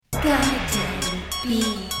Goddamn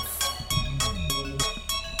Beats.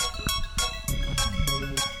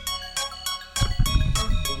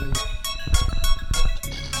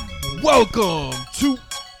 Welcome to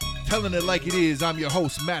Telling It Like It Is. I'm your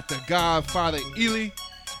host, Matt the Godfather Ely,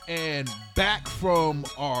 and back from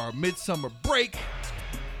our midsummer break.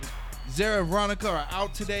 Zara and Veronica are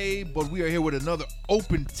out today, but we are here with another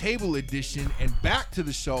open table edition and back to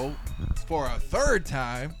the show for a third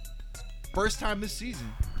time. First time this season.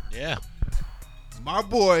 Yeah. My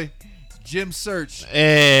boy, Jim Search.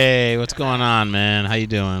 Hey, what's going on, man? How you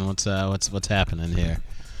doing? What's happening here?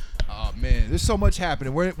 Oh man, there's so much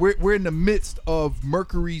happening. We're in the midst of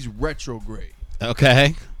Mercury's retrograde.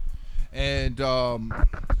 Okay. And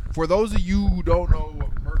for those of you who don't know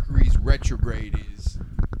what Mercury's retrograde is,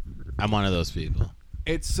 I'm one of those people.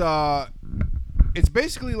 it's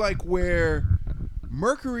basically like where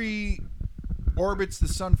Mercury orbits the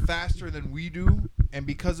sun faster than we do, and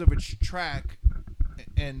because of its track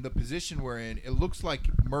and the position we're in, it looks like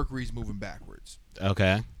Mercury's moving backwards.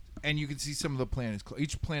 Okay. And you can see some of the planets.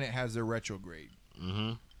 Each planet has their retrograde.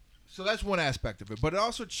 Mm-hmm. So that's one aspect of it. But it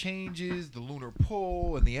also changes the lunar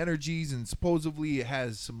pull and the energies, and supposedly it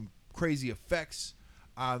has some crazy effects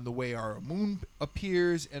on the way our moon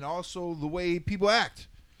appears and also the way people act.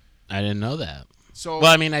 I didn't know that. So,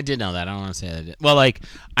 Well, I mean, I did know that. I don't want to say that I did. Well, like,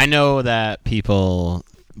 I know that people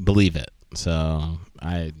believe it, so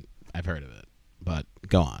I've heard of it. But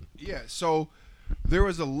go on. yeah, so there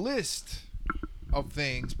was a list of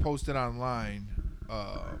things posted online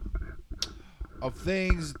of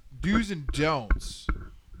things, do's and don'ts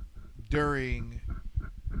during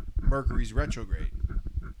Mercury's retrograde.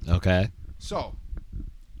 Okay. So,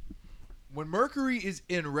 when Mercury is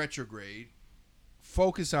in retrograde,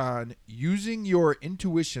 focus on using your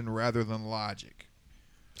intuition rather than logic.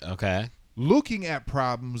 Okay. Looking at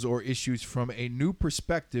problems or issues from a new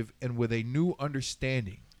perspective and with a new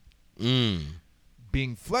understanding.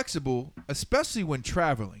 Being flexible, especially when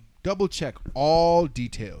traveling. Double check all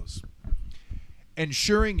details.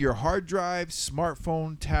 Ensuring your hard drive,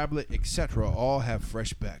 smartphone, tablet, etc. all have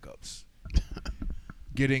fresh backups.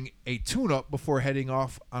 Getting a tune-up before heading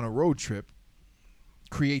off on a road trip.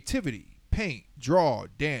 Creativity, paint, draw,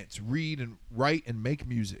 dance, read, and write and make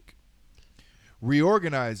music.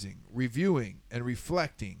 Reorganizing, reviewing, and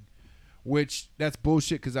reflecting, which that's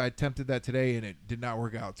bullshit because I attempted that today and it did not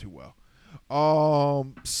work out too well.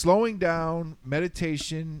 Slowing down,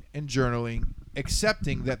 meditation, and journaling,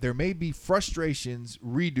 accepting that there may be frustrations,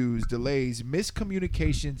 redos, delays,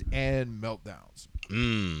 miscommunications, and meltdowns.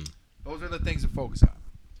 Those are the things to focus on.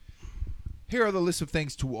 Here are the list of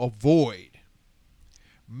things to avoid.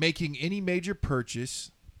 Making any major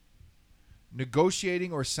purchase,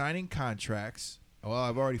 negotiating or signing contracts. Well,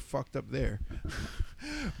 I've already fucked up there.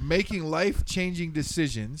 Making life-changing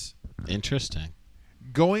decisions. Interesting.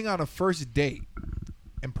 Going on a first date.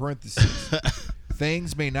 In parentheses.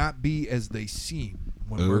 Things may not be as they seem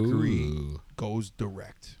when Mercury goes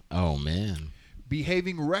direct. Oh, man.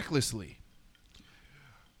 Behaving recklessly.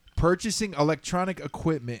 Purchasing electronic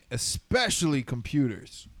equipment, especially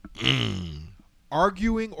computers.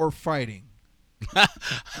 Arguing or fighting.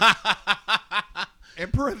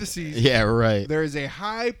 In parentheses. Yeah, right. There is a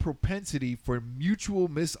high propensity for mutual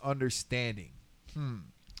misunderstanding.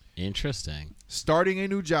 Interesting. Starting a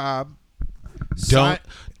new job.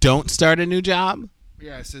 Don't start a new job?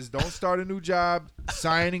 Yeah, it says don't start a new job,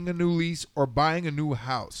 signing a new lease, or buying a new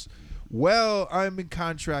house. Well, I'm in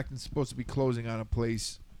contract and supposed to be closing on a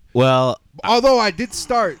place. Well, although I did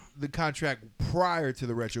start the contract prior to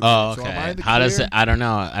the retrograde. oh, okay. So am I in the How clear? does it? I don't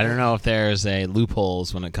know. I don't know if there's a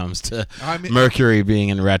loopholes when it comes to I mean, Mercury being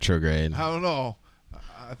in retrograde. I don't know.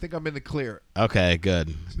 I think I'm in the clear. Okay,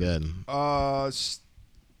 good.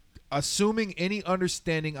 Assuming any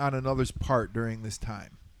understanding on another's part during this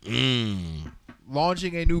time.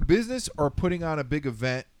 Launching a new business or putting on a big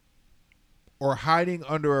event or hiding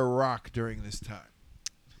under a rock during this time.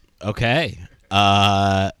 Okay.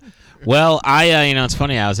 Well, it's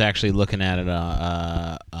funny. I was actually looking at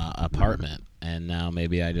an apartment, and now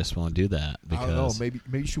maybe I just won't do that because I don't know. Maybe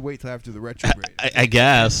you should wait till after the retrograde. I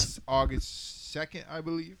guess It's August 2nd, I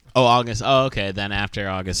believe. Oh, August. Oh, okay. Then after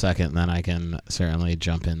August 2nd, then I can certainly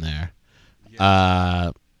jump in there.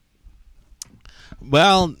 Yeah.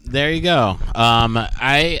 Well, there you go.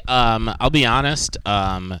 I'll be honest.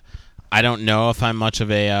 I don't know if I'm much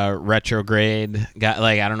of a retrograde guy.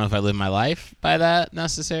 Like, I don't know if I live my life by that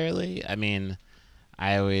necessarily. I mean,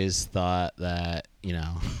 I always thought that,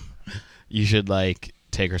 you should, like,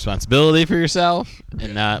 take responsibility for yourself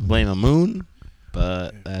and not blame a moon.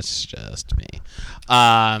 but that's just me.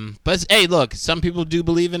 But hey, look, some people do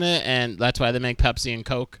believe in it, and that's why they make Pepsi and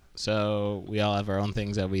Coke. So we all have our own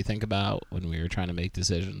things that we think about when we were trying to make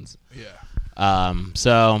decisions. Yeah.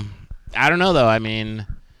 So I don't know though. I mean,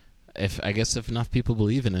 if enough people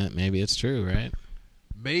believe in it, maybe it's true, right?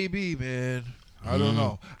 Maybe, man. I don't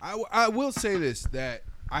know. I will say this, that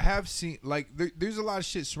I have seen, like, there's a lot of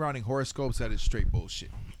shit surrounding horoscopes that is straight bullshit.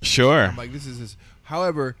 Sure. I'm like, this is this.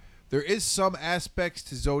 However, there is some aspects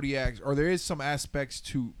to zodiacs, or there is some aspects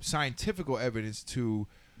to scientific evidence to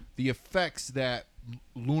the effects that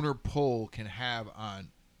lunar pull can have on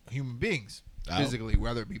human beings physically,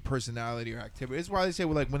 whether it be personality or activity. It's why they say,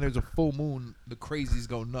 well, like, when there's a full moon, the crazies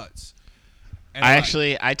go nuts. And I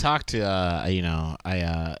talked to I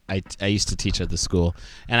used to teach at the school,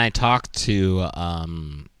 and I talked to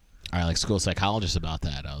our school psychologist about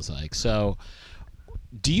that. I was like, so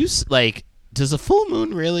does a full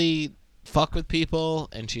moon really fuck with people?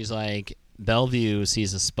 And she's like, Bellevue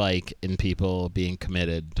sees a spike in people being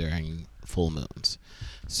committed during full moons.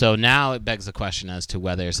 So now it begs the question as to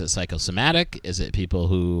whether is it psychosomatic? Is it people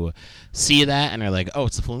who see that and are like, oh,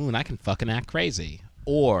 it's a full moon, I can fucking act crazy?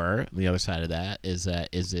 Or the other side of that, is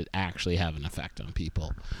it actually have an effect on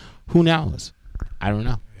people? Who knows? I don't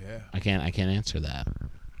know. Yeah. I can't answer that.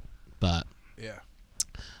 But yeah.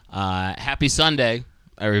 Happy Sunday,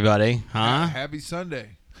 everybody. Huh? Happy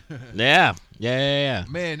Sunday. Yeah.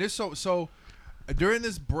 Man, this so during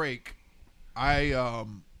this break, I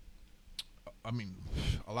mean,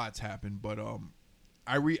 a lot's happened, but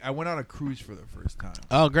I went on a cruise for the first time.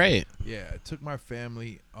 Oh, great. Yeah, I took my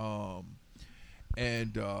family.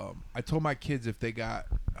 And I told my kids if they got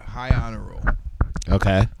a high honor roll,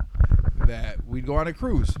 Okay. that we'd go on a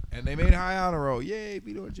cruise. And they made high honor roll. Yay,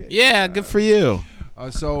 Vito and Jay. Yeah, good for you.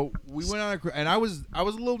 So we went on a cruise, and I was a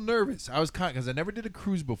little nervous. I was because I never did a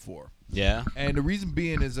cruise before. Yeah. And the reason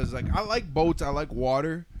being is like, I like boats, I like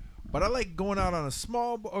water, but I like going out on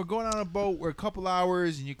going on a boat where a couple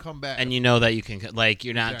hours and you come back. And you know that you can, like,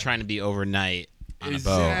 you're not Exactly. trying to be overnight on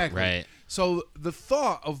Exactly. a boat, right? So the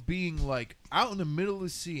thought of being like out in the middle of the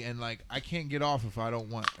sea and like I can't get off if I don't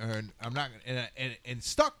want, or I'm not, and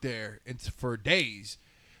stuck there for days,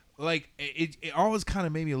 like it always kind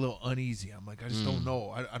of made me a little uneasy. I'm like, I just don't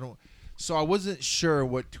know. I don't. So I wasn't sure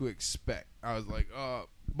what to expect. I was like,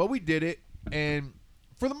 but we did it, and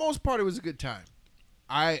for the most part, it was a good time.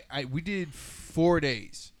 We did 4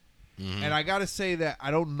 days, and I gotta say that I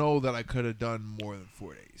don't know that I could have done more than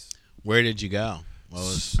 4 days. Where did you go?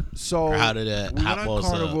 So how did it? We how went on was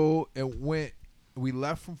Carnival and we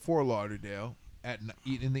left from Fort Lauderdale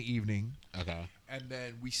in the evening, Okay. and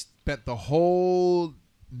then we spent the whole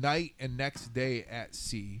night and next day at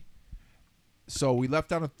sea. So we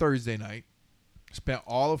left on a Thursday night, spent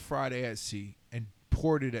all of Friday at sea, and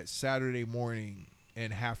ported at Saturday morning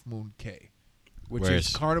in Half Moon Cay, which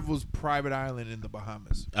is Carnival's private island in the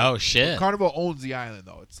Bahamas. Oh shit! Carnival owns the island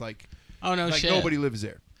though. It's like, oh no shit! Nobody lives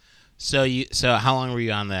there. So how long were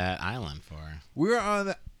you on that island for? We were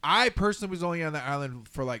on I personally was only on the island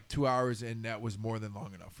for like 2 hours, and that was more than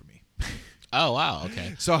long enough for me. Oh wow,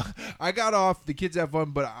 okay. So I got off. The kids have fun,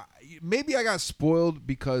 but maybe I got spoiled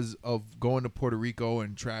because of going to Puerto Rico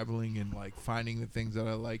and traveling and like finding the things that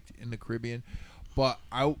I liked in the Caribbean. But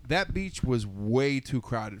that beach was way too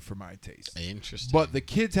crowded for my taste. Interesting. But the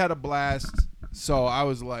kids had a blast, so I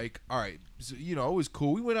was like, all right. So, it was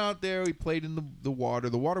cool. We went out there. We played in the water.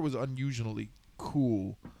 The water was unusually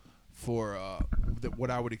cool for what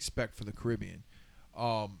I would expect for the Caribbean.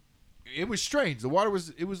 It was strange. The water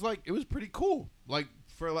was pretty cool. Like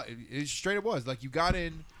it was. Like you got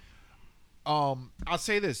in. I'll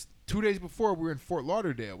say this: 2 days before we were in Fort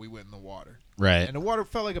Lauderdale, we went in the water. Right. And the water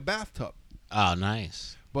felt like a bathtub. Oh,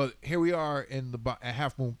 nice. But here we are at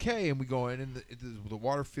Half Moon Cay, and we go in, and the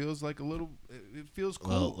water feels like a little. It feels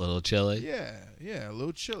cool. A little chilly. Yeah, a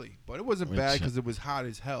little chilly, but it wasn't bad because it was hot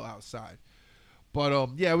as hell outside. But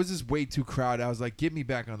it was just way too crowded. I was like, get me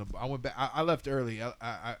back on the. I went back. I left early.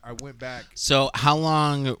 I went back. So how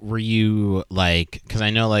long were you like? Because I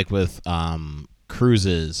know like with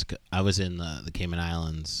cruises, I was in the Cayman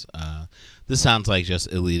Islands. This sounds like just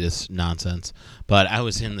elitist nonsense, but I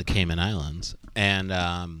was in the Cayman Islands, and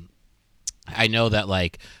I know that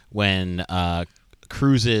like when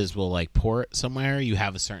cruises will like port somewhere, you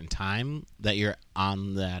have a certain time that you're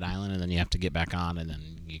on that island, and then you have to get back on, and then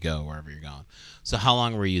you go wherever you're going. So how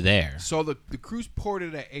long were you there? So the cruise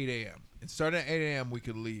ported at 8 a.m. It started at 8 a.m. We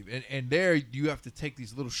could leave, and there you have to take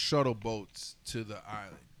these little shuttle boats to the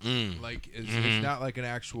island. Like it's not like an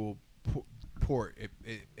actual port.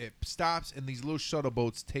 It stops, and these little shuttle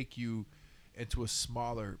boats take you into a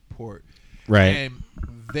smaller port. Right.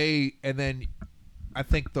 And then I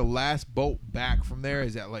think the last boat back from there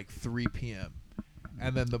is at like 3 p.m.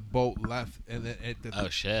 And then the boat left, and then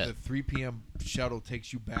the 3 p.m. shuttle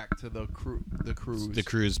takes you back to the cruise. The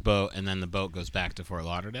cruise boat, and then the boat goes back to Fort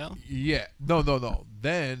Lauderdale? Yeah. No.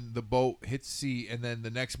 Then the boat hits sea, and then the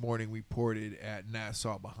next morning we ported at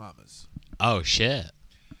Nassau, Bahamas. Oh, shit.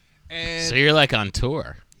 And so you're like on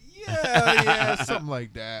tour. Yeah, something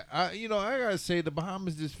like that. I gotta say, the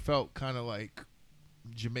Bahamas just felt kind of like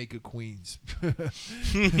Jamaica, Queens.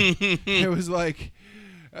 It was like...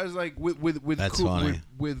 I was like with That's funny.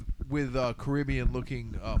 with Caribbean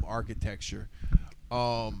looking architecture.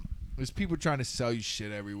 There's people trying to sell you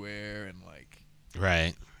shit everywhere and like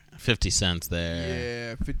right, 50 cents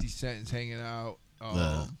there. Yeah, 50 cents hanging out.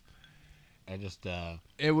 I just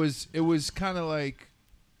it was kind of like,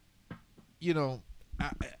 I'm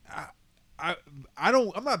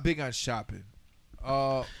not big on shopping.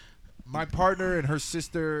 My partner and her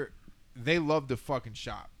sister, they love to fucking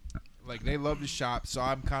shop. Like, they love to shop, so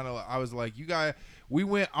I was like, we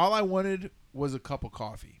went, all I wanted was a cup of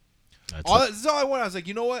coffee. This is all I wanted. I was like,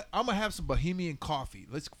 you know what? I'm going to have some Bohemian coffee.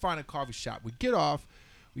 Let's find a coffee shop. We get off.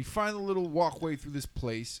 We find a little walkway through this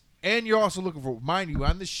place. And you're also looking for, mind you,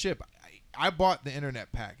 on this ship, I bought the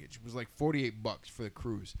internet package. It was like $48 for the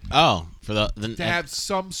cruise. Oh, for the to have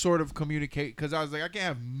some sort of communicate, because I was like, I can't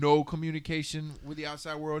have no communication with the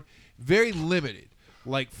outside world. Very limited.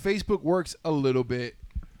 Like, Facebook works a little bit.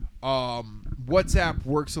 WhatsApp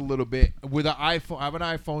works a little bit with an iPhone. I have an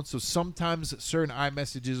iPhone, so sometimes certain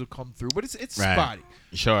iMessages will come through, but it's right. Spotty.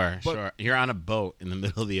 Sure. You're on a boat in the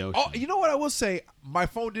middle of the ocean. Oh, you know what I will say? My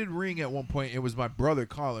phone did ring at one point. It was my brother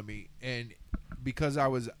calling me, and because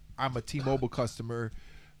I'm a T-Mobile customer,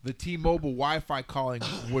 the T-Mobile Wi-Fi calling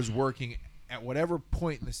was working at whatever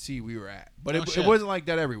point in the sea we were at, but it wasn't like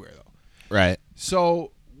that everywhere though. Right.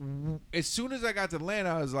 So as soon as I got to land,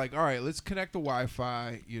 I was like, all right, let's connect the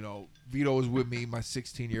Wi-Fi. Vito was with me, my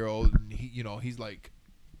 16-year-old, and he's like,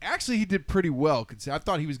 actually, he did pretty well. I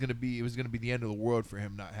thought it was going to be the end of the world for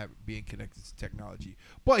him not being connected to technology.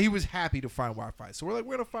 But he was happy to find Wi-Fi. So we're like,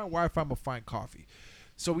 we're going to find Wi-Fi, I'm going to find coffee.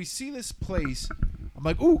 So we see this place. I'm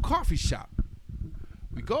like, ooh, coffee shop.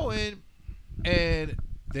 We go in, and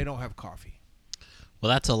they don't have coffee. Well,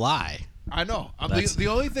 that's a lie. I know. The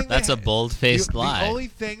only thing that's a bold-faced lie. The only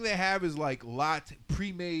thing they have is like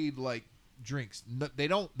pre-made like drinks. No, they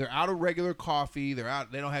don't. They're out of regular coffee. They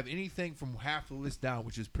don't have anything from half the list down,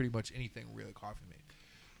 which is pretty much anything really coffee made.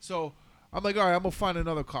 So I'm like, all right, I'm gonna find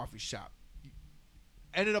another coffee shop.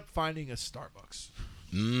 Ended up finding a Starbucks.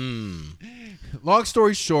 Long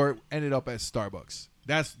story short, ended up at Starbucks.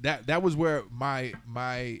 That was where my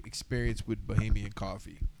experience with Bohemian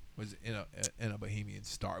coffee was in a Bohemian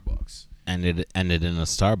Starbucks. And it ended in a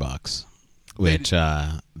Starbucks, which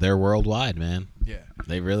they're worldwide, man. Yeah,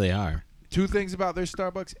 they really are. Two things about their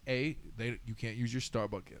Starbucks: A, you can't use your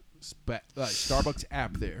Starbucks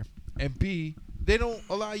app there, and B, they don't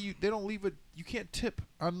allow you. They don't leave you can't tip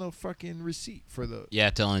on the fucking receipt for the. You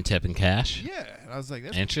have to only tip in cash. Yeah, and I was like,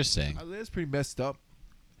 that's interesting. That's pretty messed up.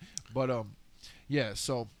 But yeah.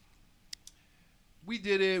 So we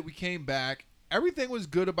did it. We came back. Everything was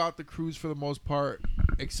good about the cruise for the most part,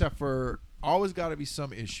 except for always got to be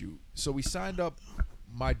some issue. So we signed up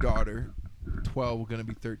my daughter, 12, we're going to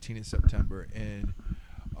be 13 in September, and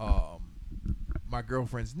my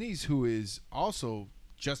girlfriend's niece, who is also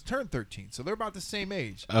just turned 13. So they're about the same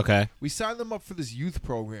age. Okay. We signed them up for this youth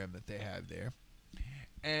program that they have there,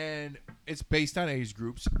 and it's based on age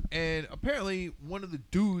groups. And apparently one of the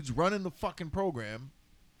dudes running the fucking program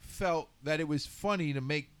felt that it was funny to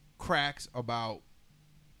make cracks about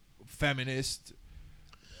feminist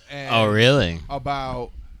and oh really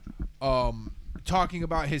about talking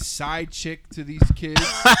about his side chick to these kids.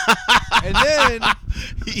 And then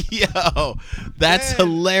yo, that's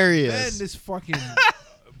hilarious. Then this fucking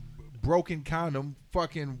broken condom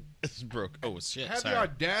fucking broke. Oh shit. Had sorry. the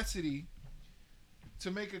audacity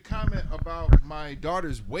to make a comment about my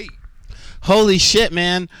daughter's weight. Holy shit,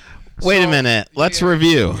 man. Wait a minute. Let's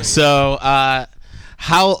review. So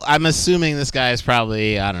how I'm assuming this guy is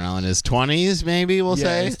probably, I don't know, in his 20s, maybe we'll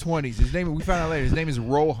say. Yeah, his 20s. His name, we found out later. His name is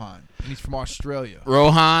Rohan, and he's from Australia.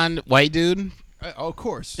 Rohan, white dude. Of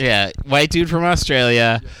course. Yeah, white dude from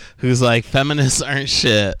Australia, who's like feminists aren't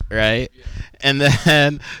shit, right? Yeah. And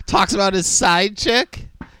then talks about his side chick.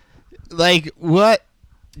 Like what?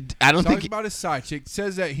 I don't think talks about his side chick.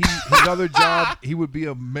 Says that his other job, he would be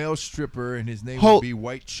a male stripper, and his name would be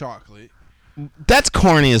White Chocolate. That's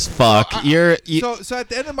corny as fuck. So at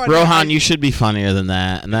the end of my Rohan, night, you should be funnier than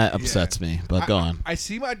that, and that upsets me. But go on. I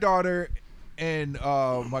see my daughter and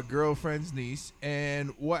my girlfriend's niece, and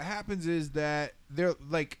what happens is that they're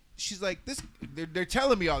like, she's like, this. They're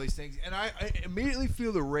telling me all these things, and I immediately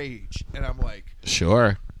feel the rage, and I'm like,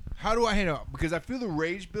 Sure. how do I handle it? Because I feel the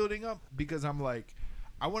rage building up because I'm like,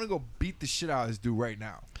 I want to go beat the shit out of this dude right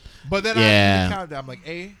now. But then I count down. I'm like,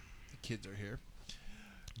 A, the kids are here.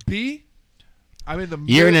 B, I'm in the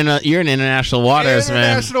You're in international waters, man.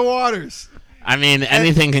 International waters. I mean,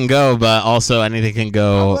 anything can go, but also anything can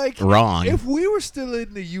go wrong. If we were still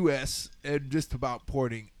in the U.S. and just about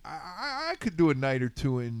porting, I could do a night or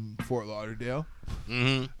two in Fort Lauderdale.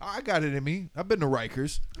 Mm-hmm. I got it in me. I've been to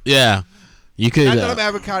Rikers. Yeah. You could. Not that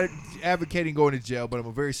I'm advocating going to jail, but I'm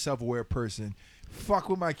a very self-aware person. Fuck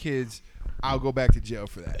with my kids, I'll go back to jail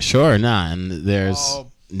for that. Sure, and there's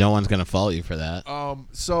no one's gonna fault you for that.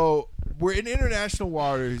 So we're in international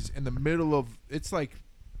waters in the middle of, it's like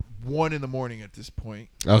 1 a.m. at this point.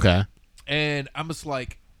 Okay. And I'm just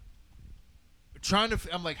like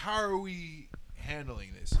I'm like, how are we handling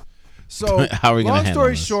this? So how are we gonna handle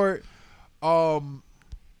long story this? short,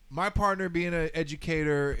 my partner being an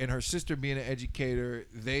educator and her sister being an educator,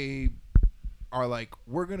 they are like,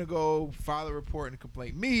 we're gonna go file a report and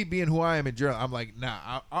complaint. Me being who I am in journal, I'm like,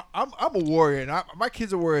 nah, I'm a warrior, and my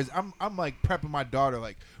kids are warriors. I'm like prepping my daughter,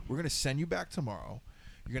 like, we're gonna send you back tomorrow.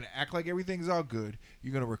 You're gonna act like everything's all good.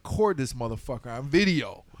 You're gonna record this motherfucker on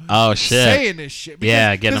video. Oh shit! Saying this shit. Because,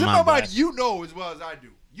 yeah, get him on mind, you know as well as I do.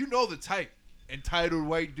 You know the type, entitled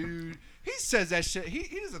white dude. He says that shit.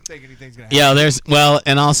 He doesn't think anything's gonna happen. Yeah,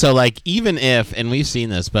 and also like even if, and we've seen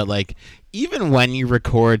this, but like even when you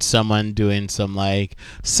record someone doing some like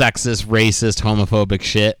sexist, racist, homophobic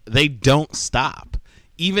shit, they don't stop,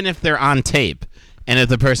 even if they're on tape. And if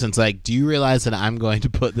the person's like, do you realize that I'm going to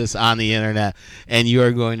put this on the internet and you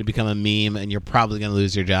are going to become a meme and you're probably going to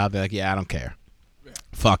lose your job? They're like, yeah, I don't care. Yeah.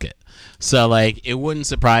 Fuck it. So, like, it wouldn't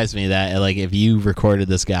surprise me that, like, if you recorded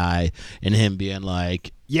this guy and him being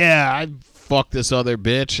like, yeah, I fucked this other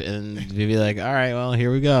bitch, and you'd be like, all right, well,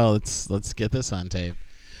 here we go. Let's get this on tape.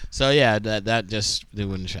 So, yeah, that just, it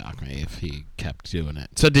wouldn't shock me if he kept doing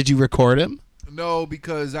it. So, did you record him? No,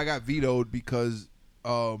 because I got vetoed because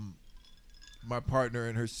my partner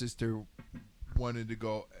and her sister wanted to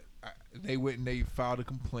go. They went and they filed a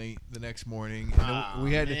complaint the next morning.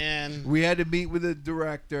 And we had to meet with the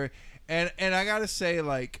director, and I gotta say,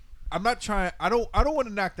 like, I'm not trying. I don't want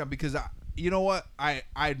to knock them because you know what? I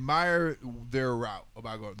admire their route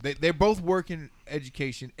about going. They both work in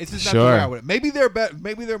education. It's just not the way I would. Maybe they're better.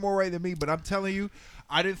 Maybe they're more right than me. But I'm telling you,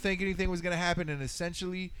 I didn't think anything was gonna happen, and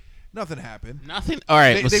essentially, nothing happened. Nothing. All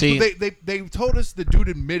right. They told us the dude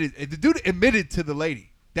admitted to the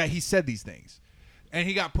lady that he said these things, and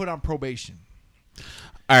he got put on probation.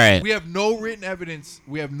 All right. We have no written evidence.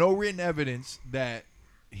 That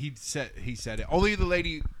he said it. Only the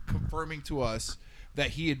lady confirming to us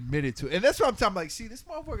that he admitted to it. And that's what I'm talking about. Like, see, this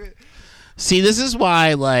motherfucker. See, this is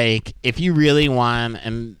why, like, if you really want,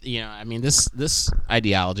 and, you know, I mean, this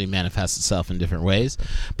ideology manifests itself in different ways,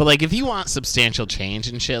 but, like, if you want substantial change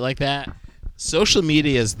and shit like that, social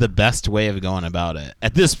media is the best way of going about it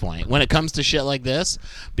at this point when it comes to shit like this,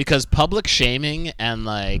 because public shaming and,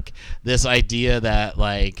 like, this idea that,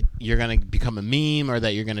 like, you're going to become a meme or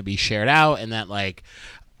that you're going to be shared out and that, like,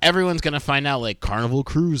 everyone's going to find out, like, Carnival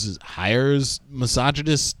Cruise hires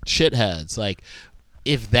misogynist shitheads. Like,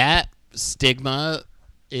 if that stigma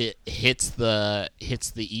it hits the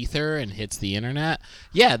ether and hits the internet,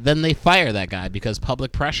 yeah, then they fire that guy because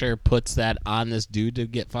public pressure puts that on this dude to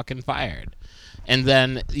get fucking fired. And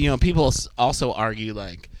then, you know, people also argue,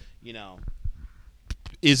 like, you know,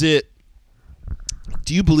 do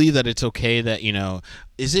you believe that it's okay that, you know,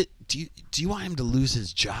 do you want him to lose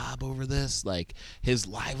his job over this? Like, his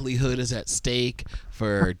livelihood is at stake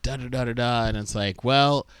for da-da-da-da-da. And it's like,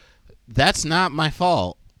 well, that's not my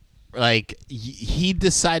fault. Like, he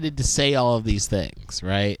decided to say all of these things,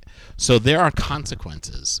 right? So there are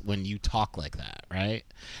consequences when you talk like that, right?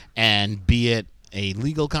 And be it a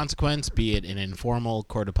legal consequence, be it an informal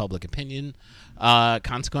court of public opinion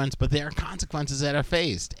consequence, but there are consequences that are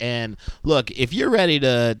faced. And look, if you're ready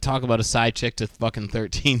to talk about a side chick to fucking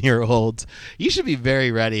 13-year-olds, you should be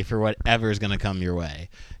very ready for whatever is going to come your way.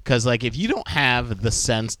 Because, like, if you don't have the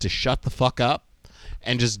sense to shut the fuck up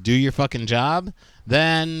and just do your fucking job,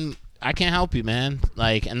 then I can't help you, man.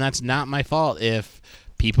 Like, and that's not my fault if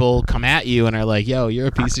people come at you and are like, yo, you're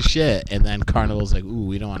a piece of shit. And then Carnival's like, ooh,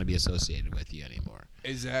 we don't want to be associated with you anymore.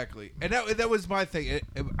 Exactly. And that was my thing.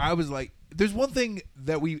 I was like, there's one thing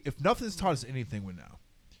that if nothing's taught us anything with now,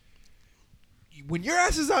 when your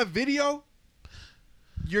ass is on video,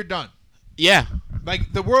 you're done. Yeah.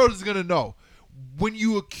 Like, the world is going to know. When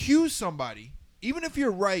you accuse somebody even if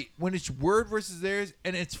you're right, when it's word versus theirs,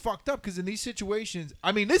 and it's fucked up because in these situations,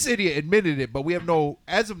 I mean, this idiot admitted it, but we have no,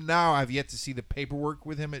 as of now, I've yet to see the paperwork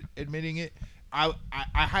with him admitting it. I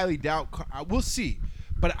highly doubt, we'll see.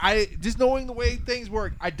 But just knowing the way things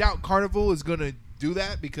work, I doubt Carnival is going to do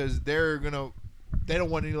that because they don't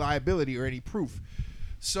want any liability or any proof.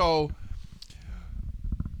 So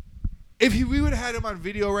if we would have had him on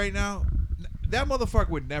video right now, that motherfucker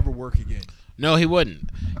would never work again. No, he wouldn't.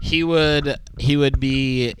 He would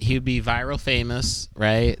be viral famous,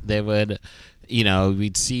 right? They would,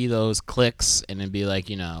 we'd see those clicks and it'd be like,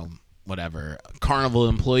 whatever. Carnival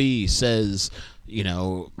employee says,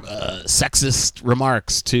 sexist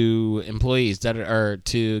remarks to employees or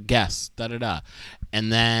to guests,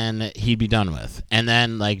 and then he'd be done with. And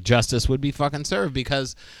then like justice would be fucking served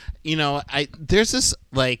because, there's this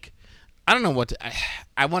like, I don't know what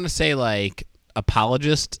I want to say like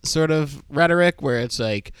apologist sort of rhetoric where it's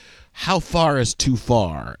like, how far is too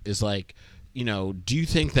far is like, do you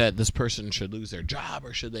think that this person should lose their job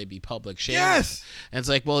or should they be public shamed? Yes. And it's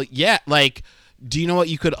like, well, yeah, like, do you know what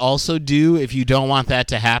you could also do if you don't want that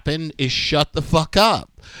to happen is shut the fuck up.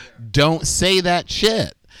 Yeah. Don't say that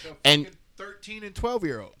shit. So and 13 and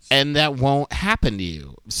 12-year-olds. And that won't happen to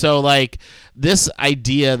you. So like this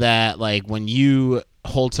idea that like when you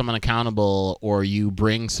hold someone accountable or you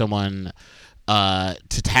bring someone to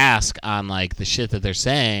task on like the shit that they're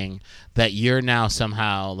saying, that you're now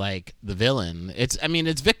somehow like the villain. It's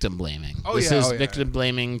victim blaming. This is victim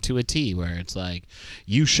blaming to a T, where it's like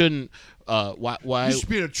you shouldn't. Why? You should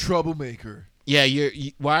be a troublemaker. Yeah,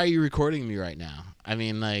 why are you recording me right now? I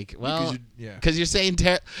mean, like, well, because you're saying.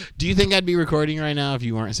 Do you think I'd be recording right now if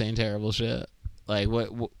you weren't saying terrible shit? Like,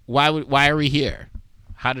 why are we here?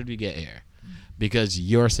 How did we get here? Because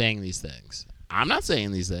you're saying these things. I'm not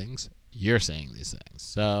saying these things. You're saying these things.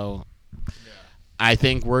 So I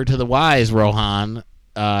think word to the wise, Rohan,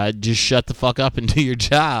 just shut the fuck up and do your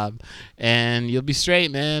job and you'll be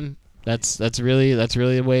straight, man. That's really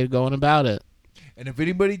a way of going about it. And if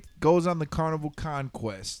anybody goes on the Carnival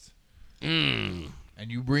Conquest and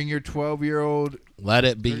you bring your 12-year-old, let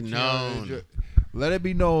it be known. Let it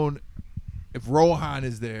be known if Rohan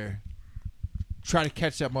is there, try to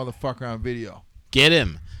catch that motherfucker on video. Get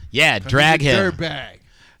him. Yeah, drag him. Dirtbag.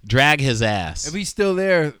 Drag his ass. If he's still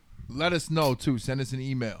there, let us know too. Send us an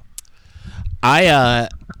email. I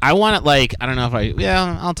want it like, I don't know if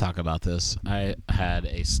I'll talk about this. I had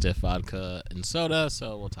a stiff vodka and soda,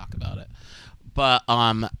 so we'll talk about it. But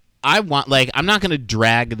I want like, I'm not gonna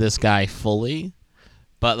drag this guy fully,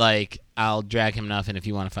 but like I'll drag him enough, and if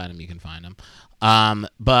you want to find him, you can find him.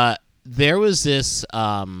 But there was this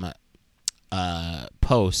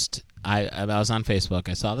post. I was on Facebook.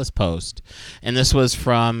 I saw this post, and this was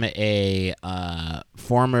from a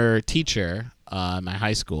former teacher at my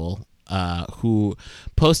high school who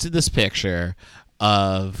posted this picture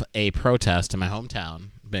of a protest in my hometown,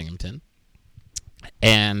 Binghamton.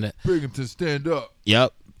 And Binghamton, stand up.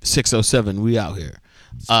 Yep, 607, we out here.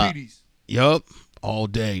 Speedies. Yep, all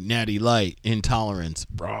day, natty light, intolerance.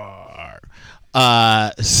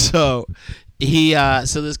 So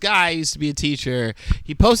this guy used to be a teacher.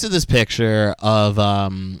 He posted this picture of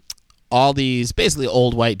all these basically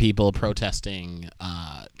old white people protesting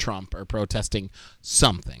Trump or protesting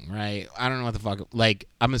something, right? I don't know what the fuck. Like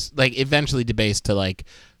eventually debates to like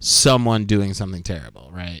someone doing something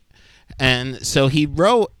terrible, right? And so he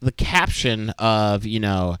wrote the caption of,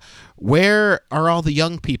 where are all the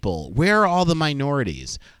young people? Where are all the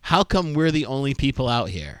minorities? How come we're the only people out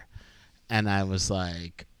here? And I was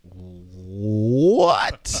like,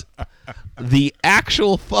 what the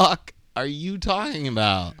actual fuck are you talking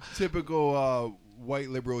about? Typical white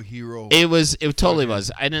liberal hero. It totally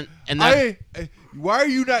was. I didn't. And why are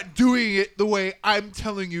you not doing it the way I'm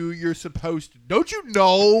telling you you're supposed to? Don't you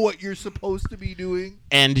know what you're supposed to be doing?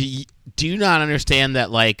 And do you not understand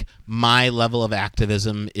that like my level of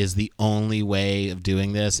activism is the only way of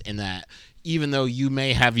doing this, in that even though you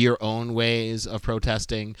may have your own ways of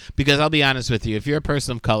protesting, because I'll be honest with you, if you're a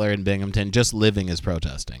person of color in Binghamton, just living is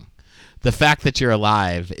protesting. The fact that you're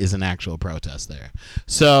alive is an actual protest there.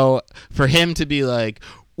 So for him to be like,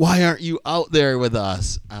 why aren't you out there with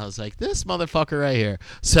us? I was like, this motherfucker right here.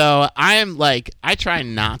 So I try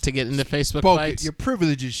not to get into Facebook fights. Your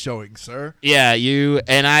privilege is showing, sir. Yeah,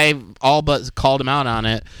 and I all but called him out on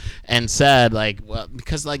it and said like, well,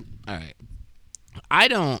 because like, all right, I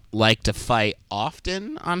don't like to fight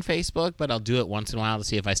often on Facebook, but I'll do it once in a while to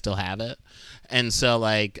see if I still have it. And so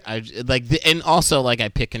and also I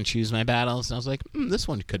pick and choose my battles. And I was like, this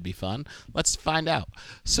one could be fun. Let's find out.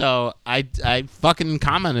 So I fucking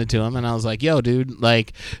commented to him, and I was like, yo, dude,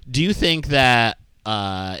 like, do you think that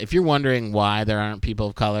if you're wondering why there aren't people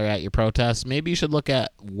of color at your protest, maybe you should look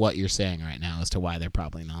at what you're saying right now as to why they're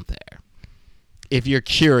probably not there. If you're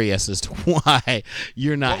curious as to why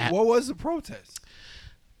you're not. What was the protest?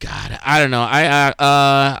 God, I don't know.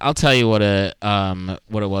 I'll tell you what it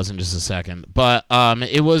was in just a second. But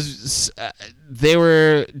it was they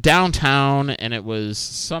were downtown, and it was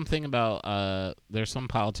something about there's some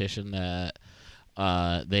politician that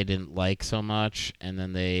they didn't like so much, and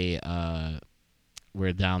then they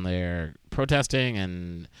were down there protesting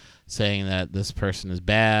and saying that this person is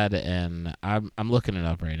bad. And I'm looking it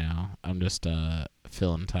up right now. I'm just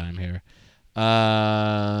filling time here.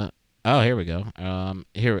 Oh, here we go.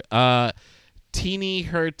 Teeny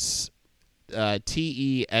hurts,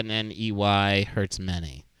 Tenney hurts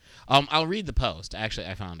many. I'll read the post. Actually,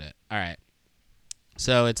 I found it. All right.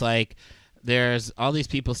 So it's like there's all these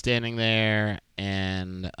people standing there,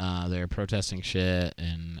 and they're protesting shit,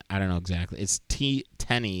 and I don't know exactly. It's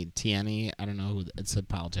Tenney. I don't know who. It's a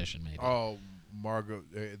politician, maybe. Oh, Margot,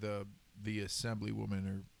 the assemblywoman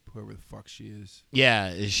or whoever the fuck she is.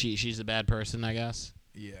 Yeah, she's a bad person, I guess.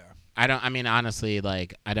 Yeah. Honestly,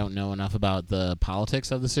 like, I don't know enough about the politics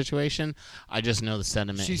of the situation. I just know the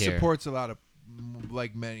sentiment She here. supports a lot of,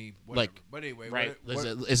 like, many, whatever. Like, but anyway. Right.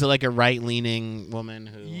 Is it like a right-leaning woman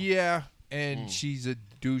who... Yeah, and she's a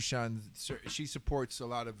douche on... She supports a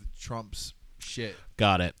lot of Trump's shit.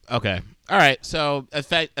 Got it. Okay. All right, so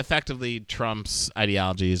effectively Trump's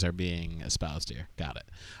ideologies are being espoused here. Got it.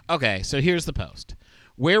 Okay, so here's the post.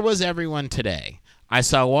 Where was everyone today? I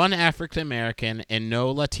saw one African American and no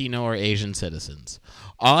Latino or Asian citizens.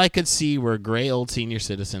 All I could see were gray old senior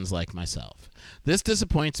citizens like myself. This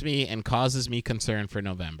disappoints me and causes me concern for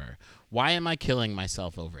November. Why am I killing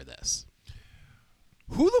myself over this?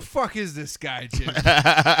 Who the fuck is this guy, Jim?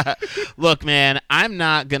 Look, man, I'm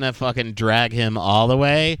not going to fucking drag him all the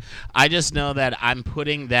way. I just know that I'm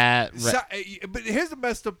putting that... But here's the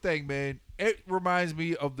messed up thing, man. It reminds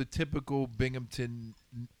me of the typical Binghamton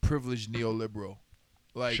privileged neoliberal.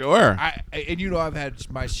 Like, sure. And you know I've had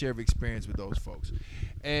my share of experience with those folks.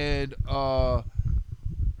 And,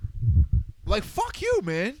 like, fuck you,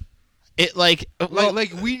 man. It, like...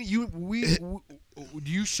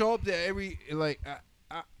 you show up to every, like...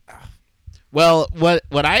 Well, what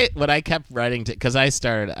I kept writing to, because I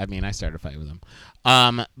started a fight with him,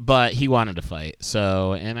 but he wanted to fight,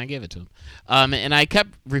 and I gave it to him, and I kept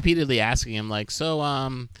repeatedly asking him, like, so,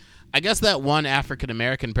 I guess that one African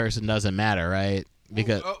American person doesn't matter, right?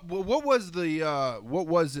 Because what was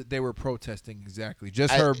it they were protesting exactly?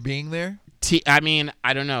 Just her being there? I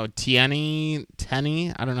don't know, Tenney,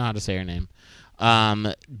 I don't know how to say her name,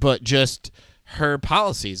 but just her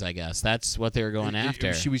policies, I guess. That's what they were going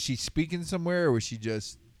after. Was she speaking somewhere, or was she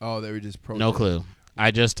just... Oh, they were just protesting? No clue.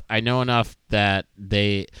 I know enough that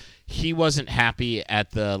he wasn't happy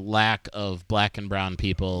at the lack of black and brown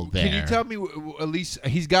people there. Can you tell me, at least,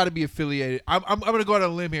 he's got to be affiliated... I'm going to go on a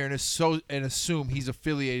limb here and assume he's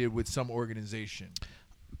affiliated with some organization.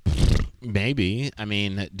 Maybe. I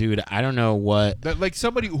mean, dude, I don't know what... Like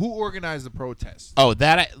somebody who organized the protest. Oh,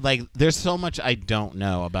 there's so much I don't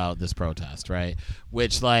know about this protest, right?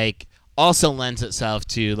 Which, like, also lends itself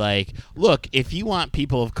to, like, look, if you want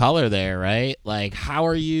people of color there, right? Like, how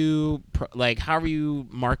are you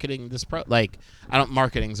marketing this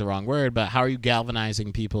marketing's the wrong word, but how are you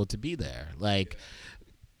galvanizing people to be there? Like...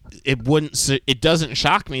 It doesn't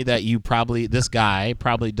shock me that this guy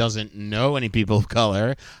probably doesn't know any people of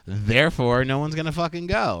color, therefore no one's gonna fucking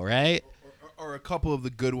go, right? Or a couple of the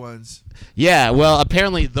good ones. Yeah, well,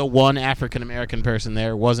 apparently the one African American person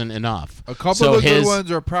there wasn't enough. A couple of the good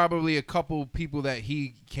ones are probably a couple people that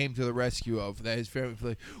he came to the rescue of. That his family was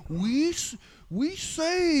like, we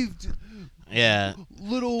saved. Yeah.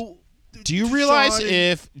 Little. Do you realize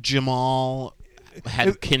if Jamal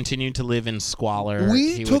had continued to live in squalor,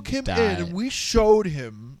 we took him in and we showed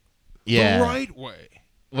him the right way.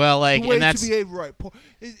 Well, like, the way and that's to behave right.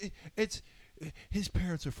 It's his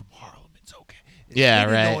parents are from Harlem. It's okay. Yeah,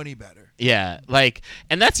 they didn't know any better. Yeah, like,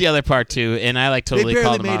 and that's the other part too. And I totally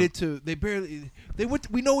called them out. They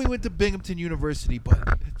went. We know we went to Binghamton University,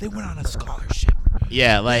 but they went on a scholarship.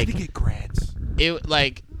 Yeah, like they had to get grants.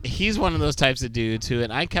 He's one of those types of dudes who,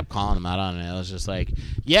 and I kept calling him out on it. I was just like,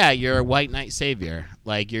 yeah, you're a white knight savior.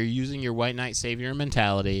 Like, you're using your white knight savior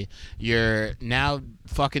mentality. You're now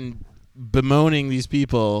fucking bemoaning these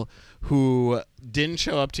people who didn't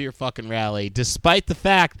show up to your fucking rally, despite the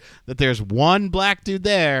fact that there's one black dude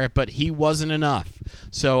there, but he wasn't enough.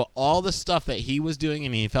 So all the stuff that he was doing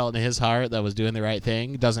and he felt in his heart that was doing the right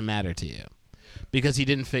thing doesn't matter to you because he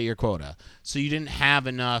didn't fit your quota. So you didn't have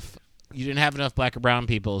enough you didn't have enough black or brown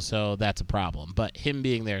people, so that's a problem. But him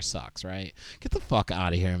being there sucks, right? Get the fuck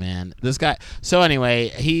out of here, man. This guy. So anyway,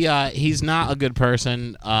 he's not a good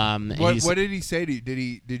person. What did he say to you?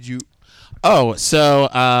 Did you? Oh, so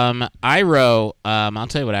I wrote. I'll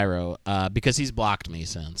tell you what I wrote because he's blocked me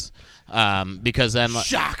since. Because then,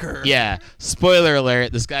 shocker. Yeah. Spoiler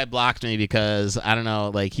alert. This guy blocked me because I don't know,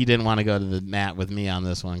 like he didn't want to go to the mat with me on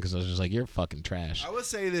this one because I was just like, you're fucking trash. I would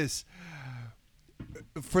say this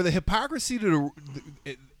for the hypocrisy to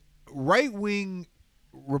the right wing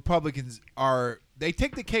Republicans they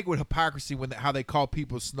take the cake with hypocrisy when how they call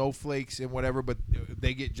people snowflakes and whatever, but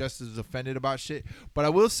they get just as offended about shit. But I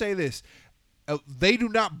will say this: they do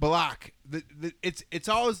not block. It's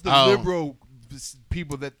always the liberal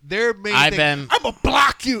people that their main thing. I'm gonna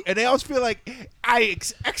block you, and they always feel like I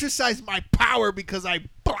exercise my power because I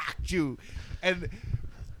blocked you, and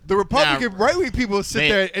the Republican right-wing people sit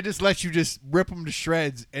there and just let you just rip them to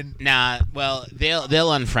shreds. And well, they'll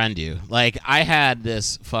unfriend you. Like I had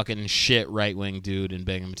this fucking shit right-wing dude in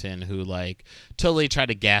Binghamton who like totally tried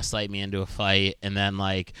to gaslight me into a fight, and then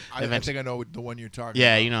like I think I know the one you're talking.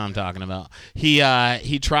 Yeah, about. you know what I'm talking about.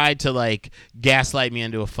 He tried to like gaslight me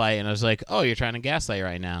into a fight, and I was like, oh, you're trying to gaslight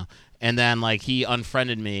right now. And then like he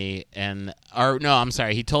unfriended me,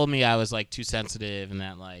 he told me I was like too sensitive and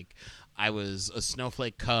that like I was a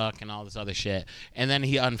snowflake cuck and all this other shit. And then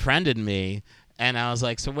he unfriended me, and I was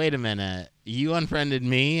like, so wait a minute. You unfriended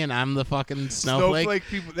me and I'm the fucking snowflake?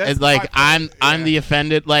 People. It's like I'm the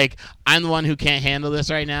offended. Like I'm the one who can't handle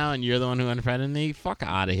this right now, and you're the one who unfriended me? Fuck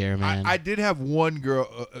out of here, man. I did have one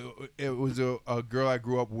girl. It was a girl I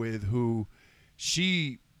grew up with who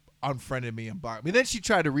she unfriended me and blocked me. Then she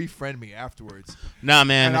tried to refriend me afterwards. Nah,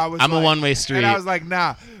 man. I'm a one-way street. And I was like,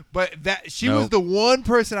 nah. But she was the one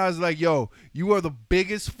person I was like, yo, you are the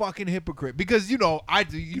biggest fucking hypocrite. Because, you know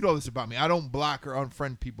this about me. I don't block or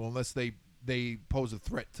unfriend people unless they pose a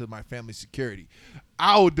threat to my family's security.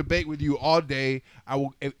 I will debate with you all day. I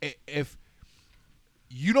will if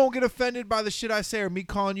you don't get offended by the shit I say or me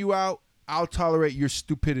calling you out, I'll tolerate your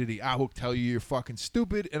stupidity. I will tell you you're fucking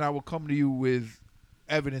stupid, and I will come to you with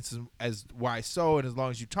evidence as why so, and as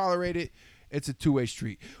long as you tolerate it, it's a two-way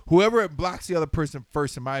street. Whoever blocks the other person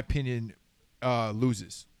first, in my opinion,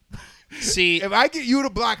 loses. See, if I get you to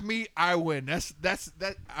block me, I win.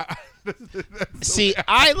 See,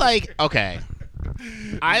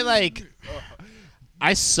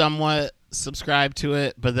 I somewhat subscribe to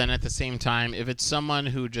it, but then at the same time, if it's someone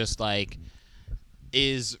who just like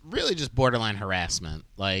is really just borderline harassment,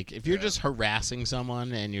 like if you're just harassing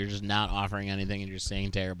someone and you're just not offering anything and you're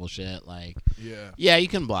saying terrible shit, like yeah, you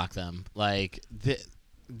can block them. Like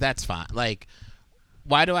that's fine. Like,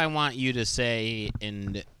 why do I want you to say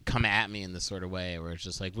and come at me in this sort of way where it's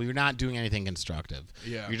just like, well, you're not doing anything constructive.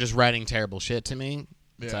 Yeah. You're just writing terrible shit to me.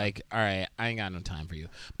 It's like, all right, I ain't got no time for you.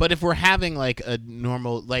 But if we're having like a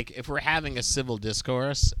normal, like if we're having a civil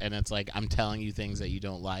discourse and it's like I'm telling you things that you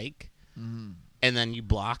don't like, and then you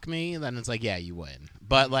block me, then it's like, yeah, you win.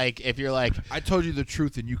 But like if you're like, I told you the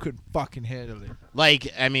truth and you couldn't fucking handle it. Like,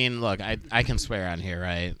 I mean, look, I can swear on here,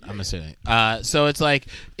 right? I'm assuming. So it's like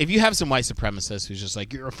if you have some white supremacist who's just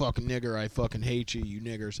like, you're a fucking nigger, I fucking hate you, you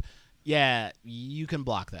niggers. Yeah, you can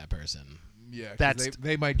block that person. Yeah,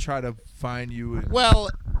 they might try to find you. Well,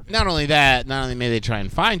 not only may they try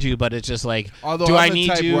and find you, but it's just like, although do I'm I the need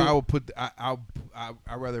type you? Where I will put, I'd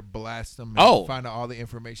rather blast them and find out all the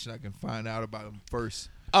information I can find out about them first.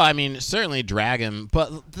 Oh, I mean, certainly drag him.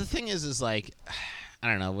 But the thing is like, I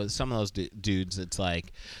don't know, with some of those dudes, it's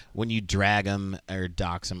like when you drag them or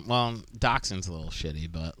dox them. Well, doxing's a little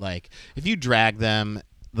shitty, but like if you drag them,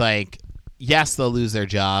 like, yes, they'll lose their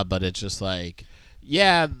job, but it's just like,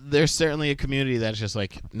 yeah, there's certainly a community that's just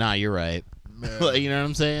like, nah, you're right. You know what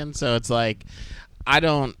I'm saying? So it's like, I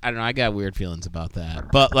don't know. I got weird feelings about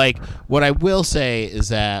that. But like, what I will say is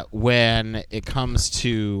that when it comes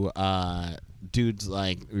to dudes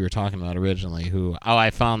like we were talking about originally, who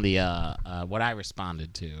I found the what I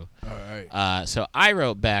responded to. All right. So I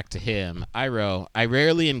wrote back to him. I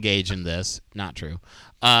rarely engage in this. Not true.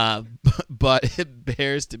 But it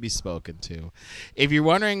bears to be spoken to. If you're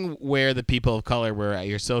wondering where the people of color were at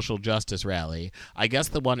your social justice rally, I guess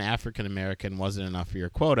the one African American wasn't enough for your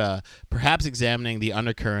quota. Perhaps examining the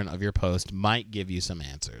undercurrent of your post might give you some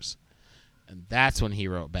answers. And that's when he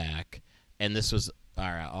wrote back. And this was, all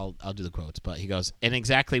right, I'll do the quotes. But he goes, and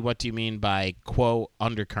exactly what do you mean by, quote,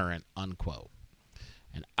 undercurrent, unquote?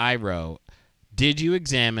 And I wrote, did you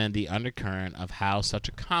examine the undercurrent of how such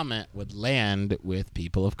a comment would land with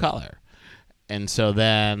people of color? And so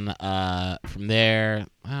then from there,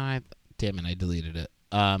 damn it, I deleted it.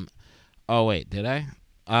 Oh, wait, did I?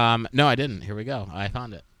 No, I didn't. Here we go. I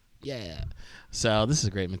found it. Yeah. So this is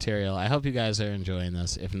great material. I hope you guys are enjoying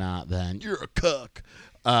this. If not, then you're a cuck.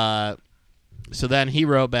 So then he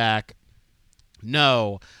wrote back,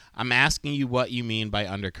 no, I'm asking you what you mean by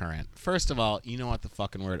undercurrent. First of all, you know what the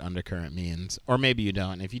fucking word undercurrent means. Or maybe you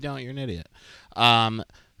don't. If you don't, you're an idiot.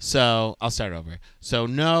 So I'll start over. So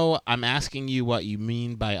no, I'm asking you what you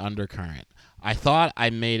mean by undercurrent. I thought I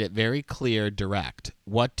made it very clear, direct.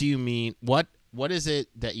 What do you mean? What is it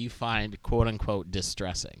that you find quote unquote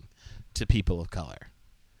distressing to people of color?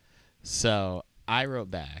 So I wrote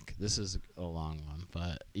back. This is a long one,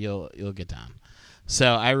 but you'll get down.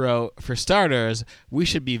 So I wrote, for starters, we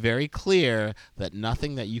should be very clear that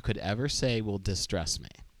nothing that you could ever say will distress me.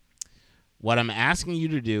 What I'm asking you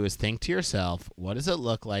to do is think to yourself, what does it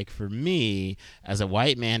look like for me as a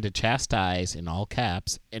white man to chastise, in all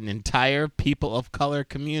caps, an entire people of color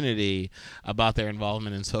community about their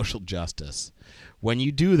involvement in social justice? When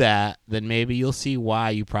you do that, then maybe you'll see why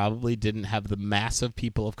you probably didn't have the massive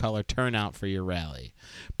people of color turnout for your rally.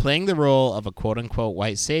 Playing the role of a quote-unquote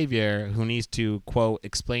white savior who needs to, quote,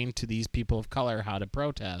 explain to these people of color how to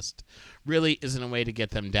protest really isn't a way to get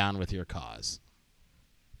them down with your cause.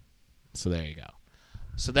 So there you go.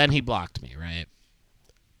 So then he blocked me, right?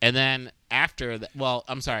 And then after that, well,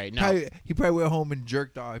 I'm sorry. No. He probably went home and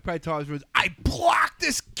jerked off. He probably told his friends, I blocked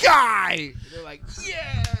this guy. And they're like,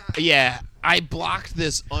 yeah. Yeah, I blocked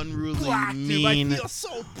this unruly, mean. Him. I feel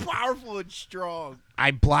so powerful and strong.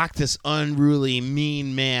 I blocked this unruly,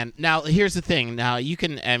 mean man. Now, here's the thing. Now, you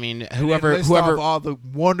can, I mean, whoever. Off all the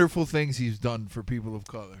wonderful things he's done for people of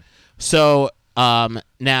color. So,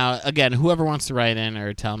 now, again, whoever wants to write in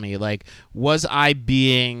or tell me, like, I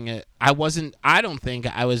don't think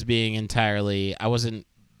I was being I wasn't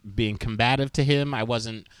being combative to him. I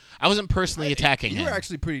wasn't personally attacking him. You were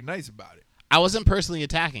actually pretty nice about it. I wasn't personally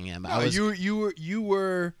attacking him. No, you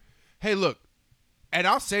were, hey, look, and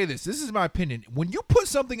I'll say this is my opinion. When you put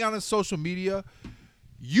something on social media,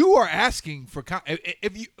 you are asking for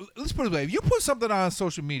let's put it this way. If you put something on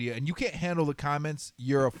social media and you can't handle the comments,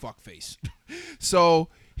 you're a fuckface. So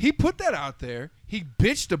he put that out there. He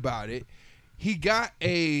bitched about it. He got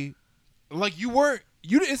it's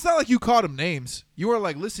not like you called him names. You were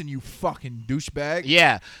like, listen, you fucking douchebag.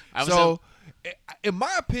 Yeah. In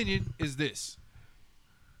my opinion, is this.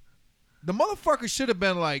 The motherfucker should have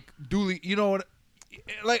been like duly, you know what?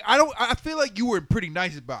 Like, I feel like you were pretty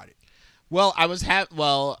nice about it. Well, I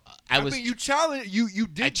mean, you challenged. You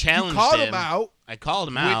did. I challenged you called him. him out. I called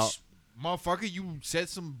him out. Motherfucker, you said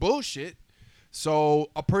some bullshit. So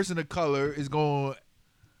a person of color is going.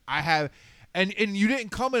 And you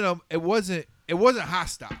didn't come at him. It wasn't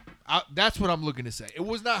hostile. That's what I'm looking to say. It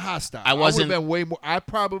was not hostile. I wasn't. I would have been way more. I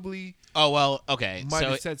probably. Oh well, okay. Might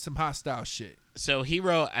have said some hostile shit. So he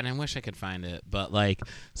wrote, and I wish I could find it, but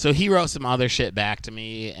so he wrote some other shit back to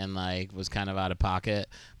me and was kind of out of pocket.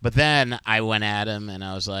 But then I went at him and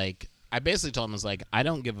I was like, I basically told him, I was like, I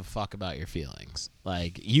don't give a fuck about your feelings.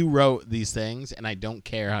 Like, you wrote these things and I don't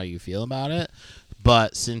care how you feel about it.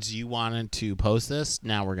 But since you wanted to post this,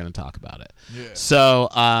 now we're going to talk about it. Yeah. So,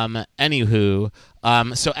 anywho,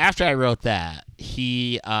 so after I wrote that,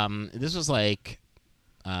 he, this was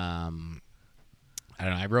I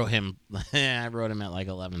don't know. I wrote him at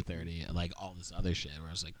 11:30, like all this other shit where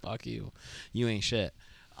I was like, fuck you. You ain't shit.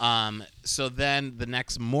 So then the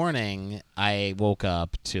next morning I woke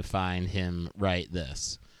up to find him write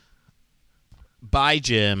this. Bye,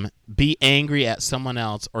 Jim. Be angry at someone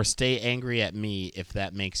else or stay angry at me if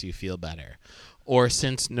that makes you feel better. Or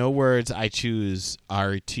since no words I choose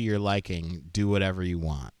are to your liking, do whatever you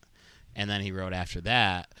want. And then he wrote after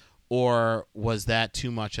that, or was that too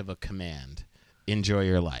much of a command? Enjoy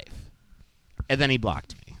your life. And then he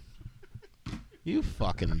blocked me. You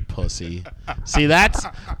fucking pussy. See, that's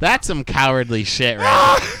some cowardly shit,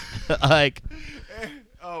 right? Like,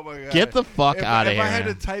 oh my God. Get the fuck out of here. If I had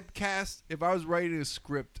to typecast, if I was writing a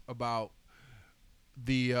script about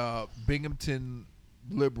the Binghamton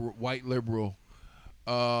white liberal,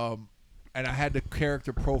 and I had the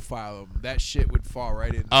character profile him, that shit would fall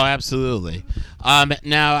right in. Oh, absolutely.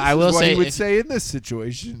 Now I will say, what you would say in this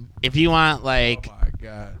situation. If you want, oh my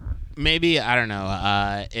God. Maybe, I don't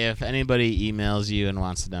know. If anybody emails you and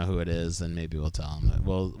wants to know who it is, then maybe we'll tell them.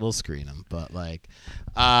 We'll screen them. But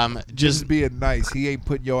just being nice. He ain't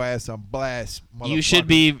putting your ass on blast. You should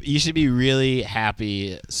be really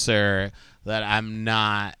happy, sir, that I'm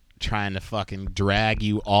not trying to fucking drag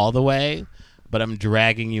you all the way. But I'm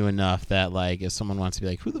dragging you enough that, if someone wants to be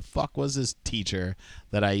like, who the fuck was this teacher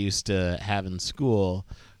that I used to have in school?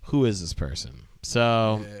 Who is this person?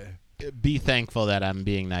 So be thankful that I'm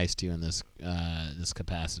being nice to you in this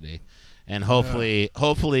capacity. and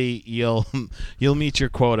hopefully you'll meet your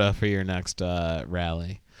quota for your next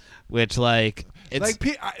rally, which like it's like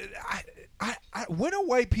when are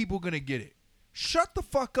white people gonna get it? Shut the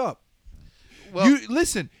fuck up. Well, you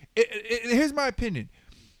listen. Here's my opinion.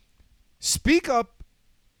 Speak up.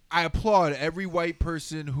 I applaud every white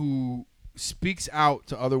person who speaks out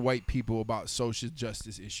to other white people about social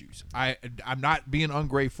justice issues. I'm not being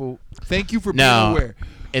ungrateful. Thank you for being aware.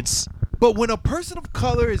 But when a person of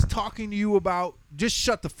color is talking to you about, just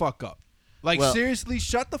shut the fuck up. Like seriously,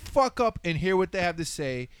 shut the fuck up and hear what they have to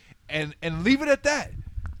say, and leave it at that.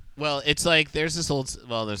 Well, it's like there's this old.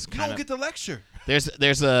 Well, there's you don't get the lecture. There's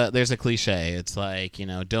a cliche. It's like,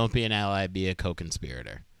 don't be an ally, be a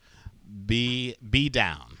co-conspirator. Be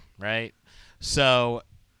down, right? So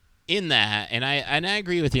in that, and I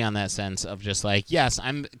agree with you on that sense of just like, yes,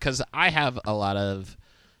 because I have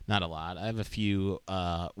not a lot. I have a few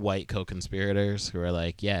white co-conspirators who are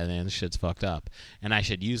like, yeah, man, this shit's fucked up, and I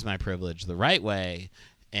should use my privilege the right way.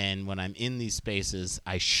 And when I'm in these spaces,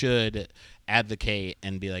 I should advocate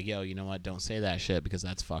and be like, yo, you know what? Don't say that shit because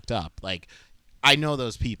that's fucked up. Like, I know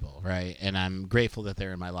those people, right? And I'm grateful that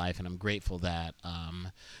they're in my life, and I'm grateful that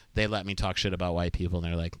they let me talk shit about white people, and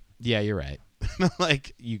they're like, yeah, you're right.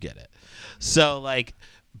 Like, you get it. So, like,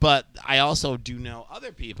 but I also do know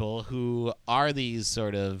other people who are these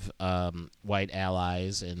sort of white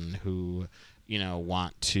allies and who,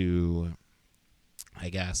 want to, I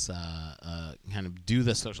guess, kind of do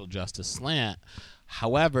the social justice slant.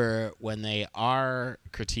 However, when they are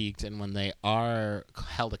critiqued and when they are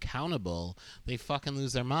held accountable, they fucking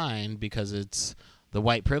lose their mind because it's the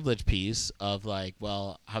white privilege piece of like,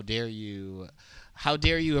 well, how dare you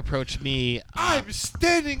approach me? I'm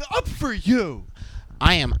standing up for you.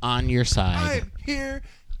 I am on your side. I'm here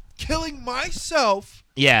killing myself.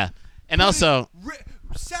 Yeah. And also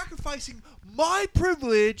sacrificing my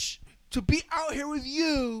privilege to be out here with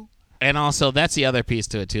you. And also, that's the other piece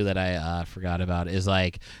to it, too, that I forgot about, is,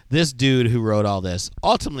 like, this dude who wrote all this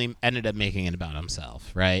ultimately ended up making it about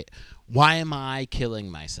himself, right? Why am I killing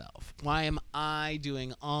myself? Why am I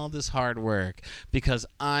doing all this hard work? Because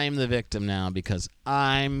I'm the victim now, because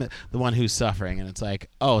I'm the one who's suffering. And it's like,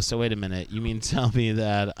 oh, so wait a minute. You mean to tell me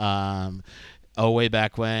that, way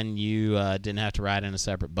back when you didn't have to ride in a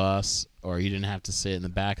separate bus, or you didn't have to sit in the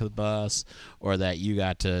back of the bus, or that you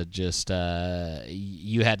got to just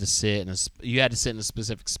you had to sit in a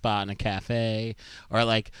specific spot in a cafe, or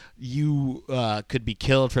like you could be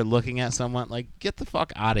killed for looking at someone. Like, get the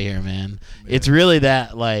fuck out of here, man. It's really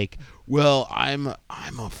that, like, well, I'm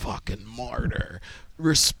a fucking martyr.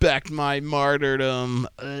 Respect my martyrdom.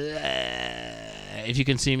 If you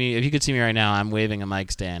could see me right now, I'm waving a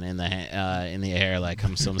mic stand in the air like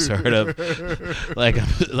I'm some sort of like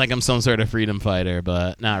I'm some sort of freedom fighter,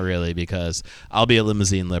 but not really, because I'll be a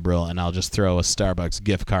limousine liberal and I'll just throw a Starbucks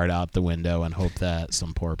gift card out the window and hope that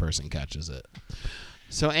some poor person catches it.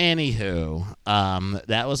 So anywho,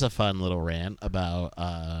 that was a fun little rant about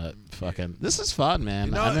fucking. This is fun,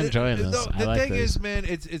 man. I'm enjoying this. The thing is, man,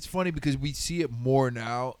 it's funny because we see it more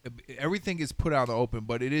now. Everything is put out in the open,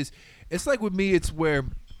 but it's like with me, it's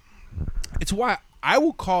why I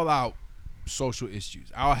will call out social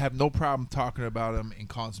issues. I'll have no problem talking about them and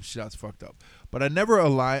calling some shit out's fucked up. But I never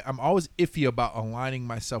align. I'm always iffy about aligning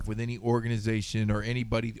myself with any organization or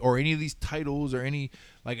anybody or any of these titles or any,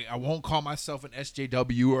 like, I won't call myself an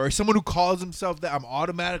SJW or someone who calls himself that. I'm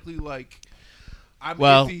automatically like, I'm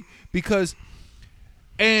iffy because,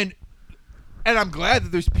 and I'm glad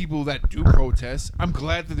that there's people that do protest. I'm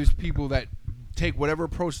glad that there's people that take whatever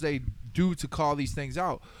approach they do to call these things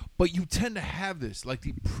out. But you tend to have this, like,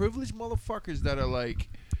 the privileged motherfuckers that are like,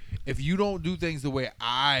 if you don't do things the way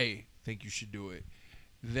I think you should do it,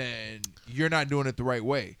 then you're not doing it the right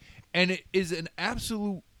way. And it is an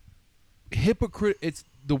absolute hypocrite. It's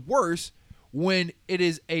the worst when it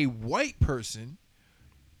is a white person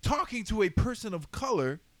talking to a person of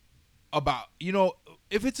color about,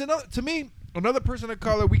 if it's another person of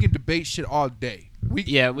color, we can debate shit all day. We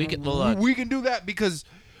can do that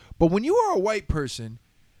but when you are a white person,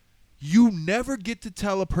 you never get to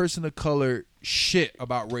tell a person of color shit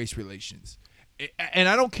about race relations. And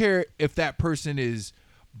I don't care if that person is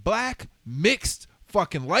black, mixed,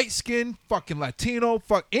 fucking light skinned, fucking Latino,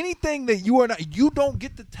 fuck anything that you are not, you don't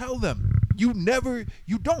get to tell them. You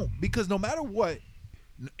don't, because no matter what,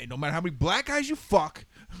 no matter how many black guys you fuck,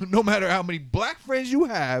 no matter how many black friends you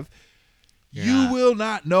have, you will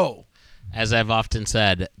not know. As I've often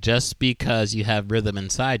said, just because you have rhythm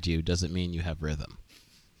inside you doesn't mean you have rhythm.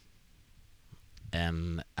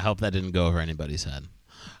 And I hope that didn't go over anybody's head.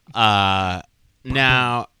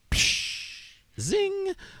 Now,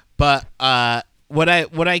 zing. But what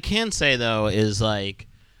I can say though is like,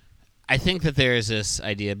 I think that there is this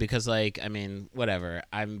idea because like, I mean, whatever.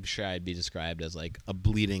 I'm sure I'd be described as like a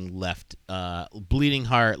bleeding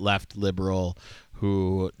heart left liberal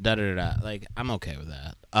who da da da. Like, I'm okay with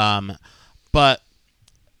that. But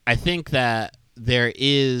I think that there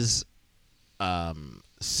is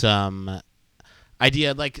some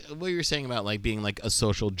idea, like what you were saying about like being like a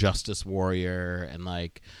social justice warrior, and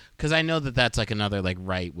like, because I know that that's like another like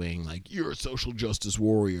right wing, like you're a social justice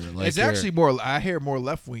warrior. Like, it's actually more. I hear more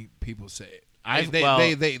left wing people say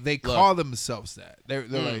it. They call themselves that. They're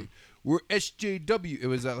like, we're SJW. It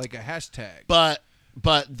was like a hashtag. But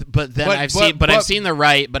then I've seen the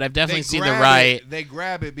right, but I've definitely seen the right. They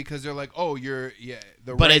grab it because they're like, oh, you're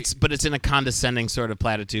the but right. It's in a condescending sort of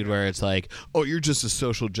platitude where it's like, oh, you're just a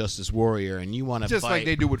social justice warrior and you want to just fight. Like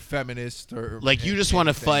they do with feminists or like you just want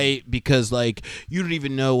to fight because like you don't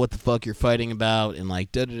even know what the fuck you're fighting about, and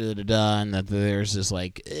like da da da da, and that there's this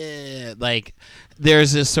like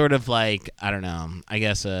there's this sort of like, I don't know, I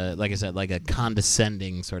guess like I said, like a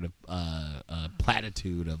condescending sort of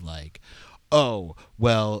platitude of like, oh,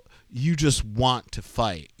 well, you just want to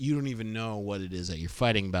fight. You don't even know what it is that you're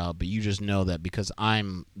fighting about, but you just know that because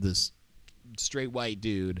I'm this straight white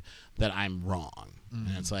dude that I'm wrong. Mm-hmm.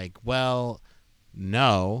 And it's like, well,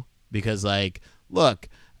 no, because like, look,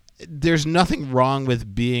 there's nothing wrong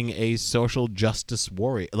with being a social justice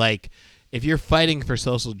warrior. Like, if you're fighting for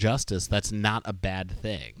social justice, that's not a bad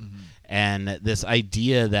thing. Mm-hmm. And this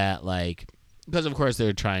idea that like, because of course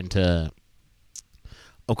they're trying to,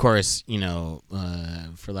 of course, you know,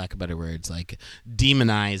 for lack of better words, like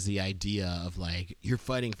demonize the idea of like you're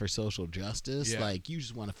fighting for social justice, like you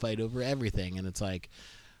just want to fight over everything, and it's like,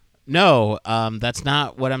 no, that's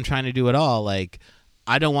not what I'm trying to do at all. Like,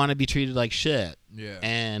 I don't want to be treated like shit,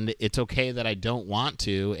 and it's okay that I don't want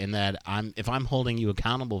to, and that if I'm holding you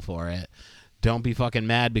accountable for it, don't be fucking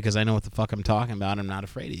mad because I know what the fuck I'm talking about. I'm not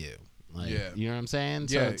afraid of you. Like, you know what I'm saying?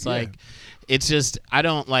 So it's like, it's just, I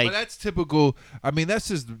don't like. But that's typical. I mean, that's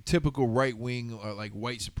just the typical right wing or like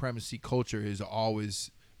white supremacy culture is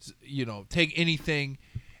always, you know, take anything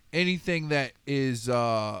that is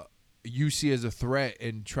you see as a threat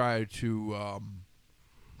and try to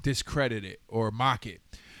discredit it or mock it.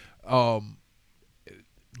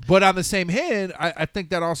 But on the same hand, I think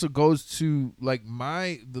that also goes to like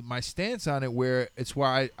my stance on it, where it's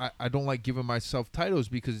why I don't like giving myself titles,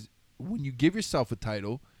 because when you give yourself a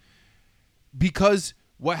title, because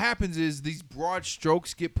what happens is these broad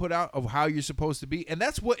strokes get put out of how you're supposed to be, and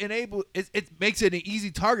that's what it makes it an easy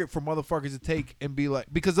target for motherfuckers to take and be like,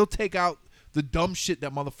 because they'll take out the dumb shit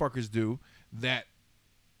that motherfuckers do that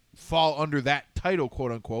fall under that title,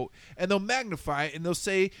 quote unquote, and they'll magnify it and they'll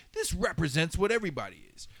say this represents what everybody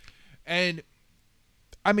is. And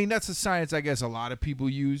I mean, that's a science I guess a lot of people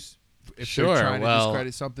use if they're trying to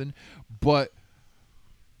discredit something, but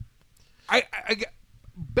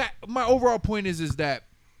my overall point is that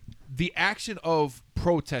the action of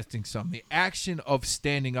protesting something, the action of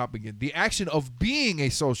standing up again, the action of being a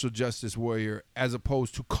social justice warrior, as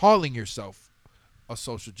opposed to calling yourself a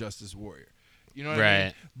social justice warrior, you know what I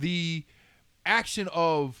mean? The action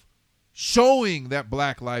of showing that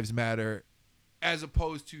Black Lives Matter, as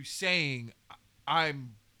opposed to saying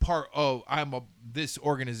I'm part of this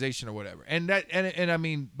organization or whatever, and I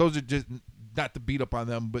mean, those are just not to beat up on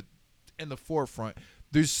them, but in the forefront,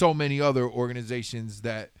 there's so many other organizations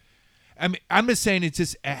that, I mean, I'm just saying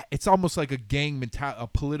it's almost like a gang mentality, a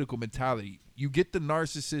political mentality. You get the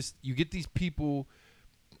narcissist, you get these people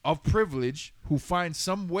of privilege who find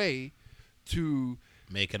some way to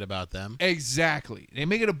make it about them. Exactly. They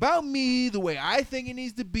make it about me, the way I think it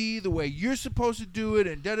needs to be, the way you're supposed to do it,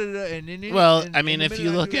 and da-da-da. I mean, if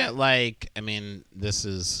you look at, like, I mean, this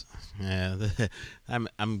is,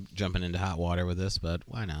 I'm jumping into hot water with this, but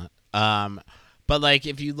why not? But like,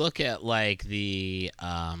 if you look at like the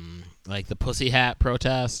pussy hat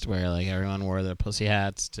protest, where like everyone wore their pussy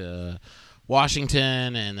hats to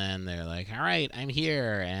Washington, and then they're like, all right, I'm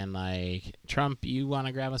here, and like, Trump, you want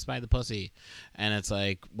to grab us by the pussy, and it's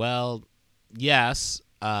like, well, yes,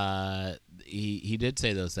 he did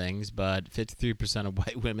say those things, but 53% of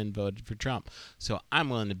white women voted for Trump. So I'm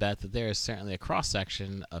willing to bet that there is certainly a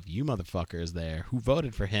cross-section of you motherfuckers there who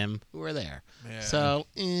voted for him who are there. Yeah. So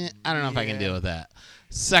I don't know if I can deal with that.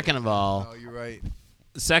 Second of all, no, you're right.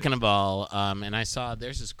 Second of all, and I saw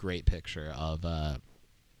there's this great picture of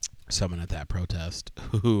someone at that protest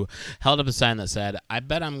who held up a sign that said, I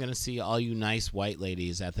bet I'm going to see all you nice white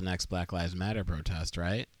ladies at the next Black Lives Matter protest,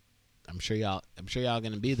 right? I'm sure y'all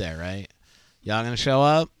going to be there, right? Y'all going to show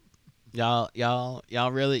up? Y'all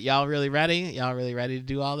really ready? Y'all really ready to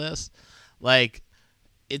do all this? Like,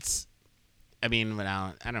 it's I mean,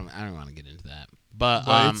 without I don't want to get into that, but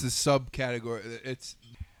it's a subcategory.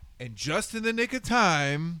 And just in the nick of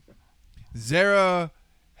time, Zara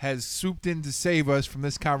has swooped in to save us from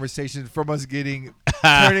this conversation, from us getting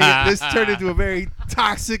this turned into a very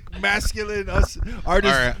toxic, masculine us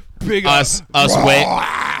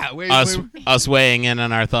weighing in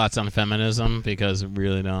on our thoughts on feminism, because we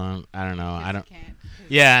really don't. I don't know. I don't.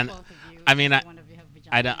 Yeah, and I mean,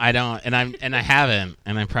 I don't, and I haven't,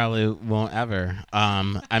 and I probably won't ever.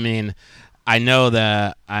 I mean, I know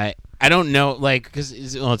that I don't know, like, because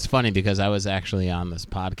it's funny because I was actually on this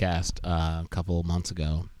podcast a couple of months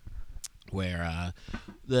ago where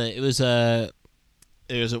it was a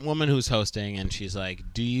woman who's hosting, and she's like,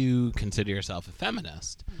 "Do you consider yourself a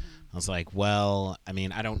feminist?" I was like, well, I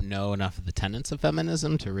mean, I don't know enough of the tenets of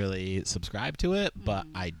feminism to really subscribe to it, but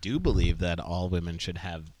I do believe that all women should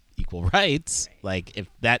have equal rights. Like, if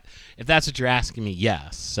that's what you're asking me,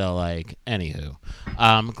 yes. So, like, anywho,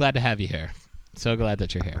 I'm glad to have you here. So glad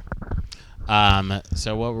that you're here.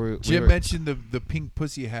 So what were Jim mentioned the pink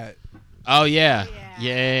pussy hat. Oh yeah.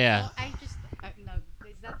 Well, I just no.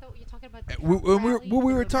 Is that what you're talking about?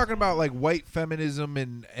 We were talking about like white feminism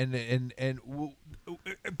and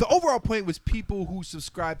the overall point was people who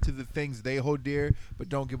subscribe to the things they hold dear but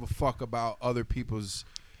don't give a fuck about other people's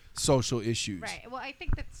social issues. Right. Well, I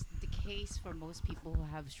think that's the case for most people who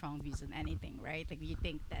have strong views on anything, right? Like, you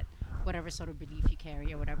think that whatever sort of belief you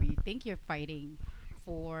carry or whatever you think you're fighting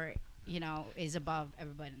for, is above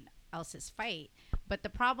everybody else's fight. But the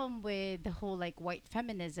problem with the whole like white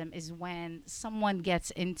feminism is when someone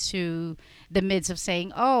gets into the midst of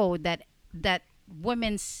saying, oh, that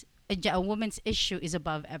a woman's issue is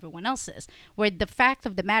above everyone else's, where the fact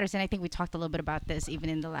of the matter is, and I think we talked a little bit about this even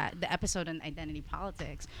in the episode on identity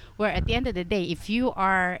politics, where at the end of the day, if you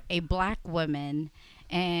are a black woman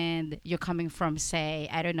and you're coming from, say,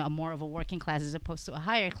 I don't know, more of a working class as opposed to a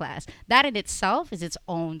higher class, that in itself is its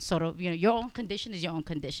own sort of, your own condition is your own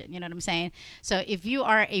condition. You know what I'm saying? So if you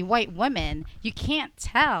are a white woman, you can't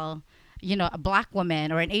tell, a black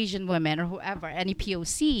woman or an Asian woman or whoever, any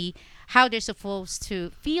POC, how they're supposed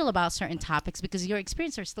to feel about certain topics, because your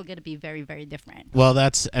experience are still going to be very, very different. Well,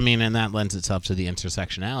 and that lends itself to the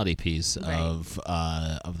intersectionality piece of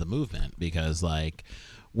the movement, because like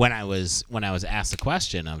when I was asked the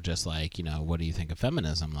question of just like, what do you think of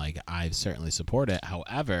feminism? Like, I certainly support it.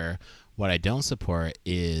 However, what I don't support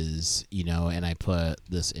is, and I put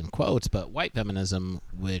this in quotes, but white feminism,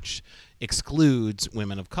 which excludes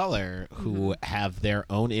women of color who have their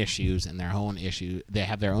own issues and they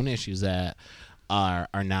have their own issues that are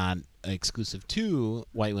not exclusive to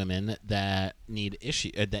white women that need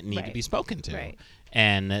to be spoken to. Right.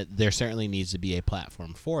 And there certainly needs to be a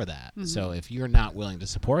platform for that. So if you're not willing to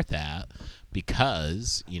support that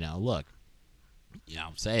because, look,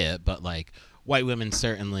 I'll say it, but like white women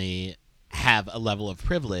certainly have a level of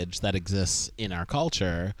privilege that exists in our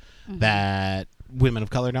culture that women of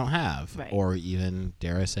color don't have, or even,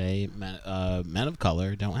 dare I say, men of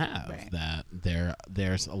color don't have. Right. That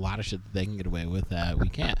there's a lot of shit that they can get away with that we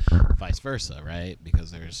can't. Vice versa, right?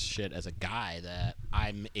 Because there's shit as a guy that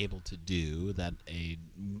I'm able to do that a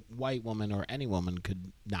white woman or any woman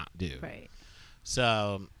could not do. Right.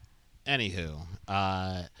 So, anywho,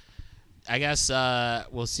 I guess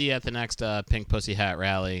we'll see you at the next Pink Pussy Hat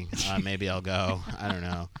rally. Maybe I'll go. I don't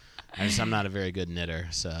know. I'm not a very good knitter,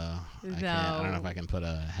 so I don't know if I can put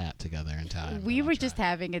a hat together in time. We were just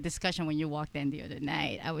having a discussion when you walked in the other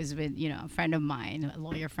night. I was with, a friend of mine, a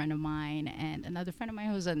lawyer friend of mine, and another friend of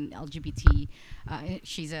mine who's an LGBT.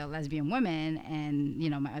 She's a lesbian woman, and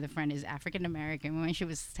my other friend is African American. When she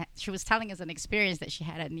was telling us an experience that she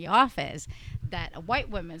had in the office, that a white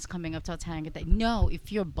woman's coming up to her telling her that no, if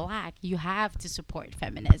you're black, you have to support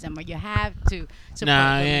feminism, or you have to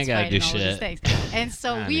support women's rights and all these things. And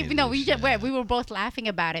so we were both laughing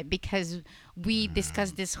about it because we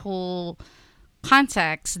discussed this whole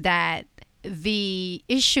context that the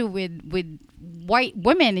issue with white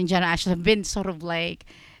women in general actually have been sort of like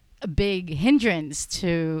a big hindrance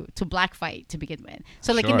to black fight to begin with.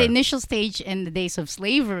 So like in the initial stage in the days of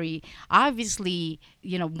slavery, obviously,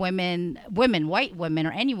 women, white women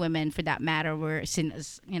or any women for that matter, were seen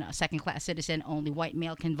as, second class citizen. Only white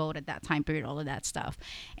male can vote at that time period, all of that stuff.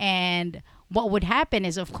 And what would happen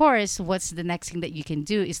is, of course, what's the next thing that you can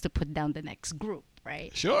do is to put down the next group.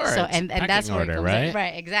 Right. Sure. So and that's where it comes right? In.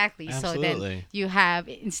 Right. Exactly. Absolutely. So then you have,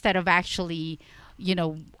 instead of actually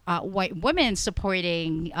white women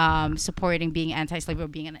supporting being anti-slavery or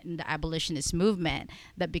being in the abolitionist movement,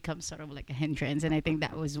 that becomes sort of like a hindrance. And I think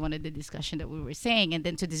that was one of the discussion that we were saying. And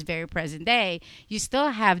then to this very present day, you still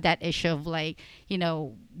have that issue of like,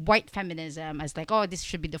 white feminism as like, oh, this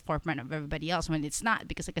should be the forefront of everybody else, when it's not.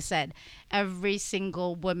 Because like I said, every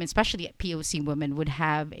single woman, especially POC women, would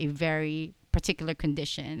have a very particular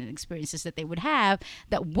condition and experiences that they would have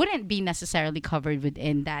that wouldn't be necessarily covered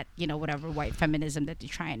within that, whatever white feminism that they're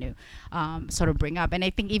trying to sort of bring up. And I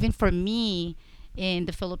think even for me, in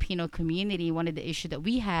the Filipino community, one of the issues that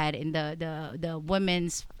we had in the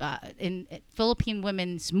women's in Philippine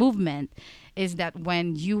women's movement is that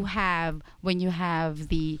when you have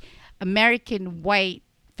the American white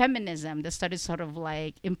feminism that started sort of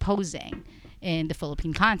like imposing in the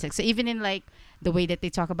Philippine context. So even in like the way that they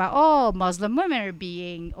talk about, oh, Muslim women are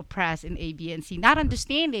being oppressed in A, B, and C, not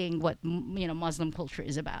understanding what Muslim culture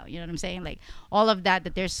is about. You know what I'm saying? Like all of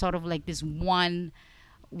that there's sort of like this one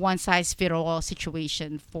size fit all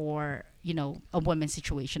situation for a woman's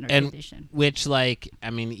situation or condition. Which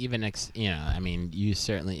even you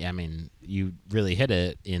certainly you really hit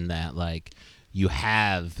it in that like you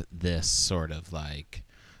have this sort of like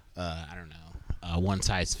I don't know, one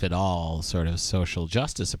size fit all sort of social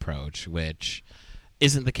justice approach, which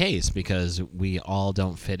isn't the case because we all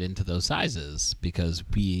don't fit into those sizes, because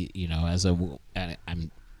we,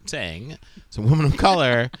 I'm saying, as a woman of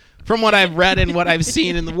color, from what I've read and what I've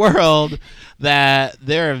seen in the world, that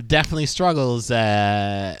there are definitely struggles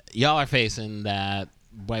that y'all are facing that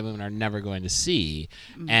white women are never going to see.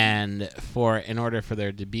 Mm-hmm. And in order for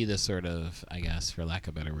there to be this sort of, I guess, for lack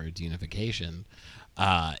of better words, unification,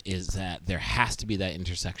 is that there has to be that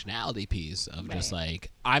intersectionality piece of right. Just like,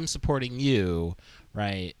 I'm supporting you,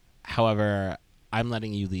 right? However, I'm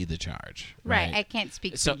letting you lead the charge. Right. I can't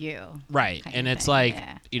speak for you. Right. And it's like,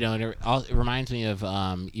 it reminds me of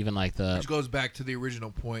even like which goes back to the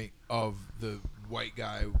original point of the white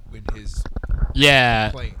guy in his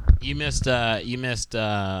plane. You missed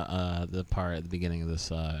the part at the beginning of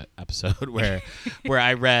this episode where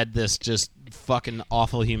I read this just fucking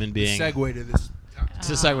awful human being. Segue to this.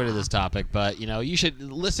 To segue to this topic, but you should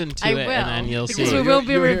listen to it, will. And then you'll because see. We will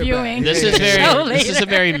be reviewing. This is a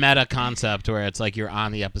very meta concept where it's like you're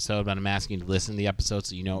on the episode, but I'm asking you to listen to the episode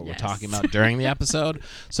so you know what we're talking about during the episode.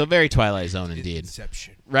 So very Twilight Zone indeed.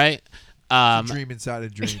 Inception. Right? It's a dream inside a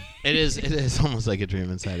dream. It is almost like a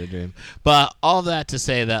dream inside a dream. But all that to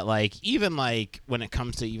say that like even like when it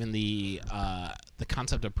comes to even the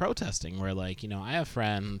concept of protesting, where like I have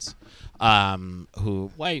friends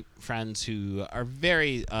white friends who are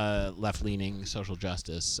very left-leaning, social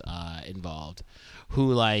justice involved,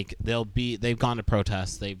 who like they've gone to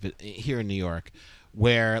protests here in New York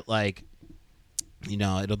where like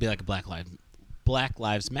it'll be like a Black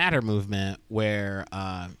Lives Matter movement where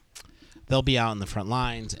they'll be out in the front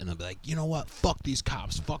lines and they'll be like, you know what? Fuck these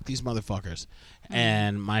cops. Fuck these motherfuckers. Mm-hmm.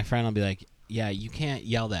 And my friend will be like, yeah, you can't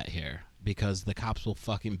yell that here because the cops will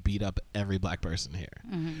fucking beat up every black person here.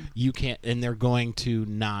 Mm-hmm. You can't, and they're going to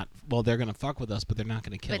they're going to fuck with us, but they're not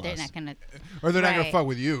going to kill us. But they're not going to. Or they're not going to fuck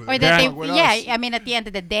with you. Or that I mean, at the end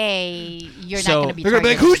of the day, you're not going to be. They're going to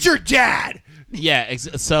be like, who's your dad? Yeah,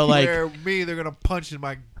 so like. they're going to punch in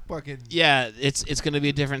my fucking. Yeah, it's going to be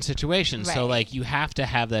a different situation. Right. So like you have to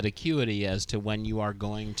have that acuity as to when you are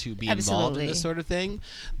going to be involved in this sort of thing,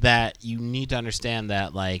 that you need to understand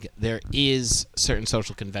that like there is certain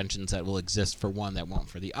social conventions that will exist for one that won't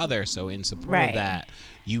for the other. So in support of that,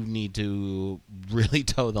 you need to really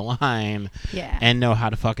toe the line and know how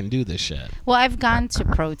to fucking do this shit. Well, I've gone to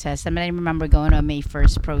protests. I mean, I remember going to a May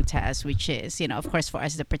 1st protest, which is, of course, for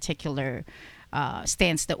us, the particular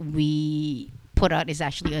stance that we put out is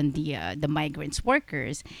actually on the migrants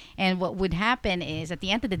workers. And what would happen is at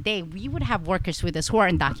the end of the day, we would have workers with us who are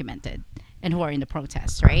undocumented and who are in the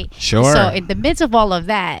protests, right? Sure. So in the midst of all of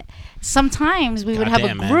that, sometimes we would have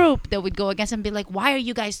a group that would go against and be like, why are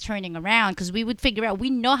you guys turning around? Because we would figure out, we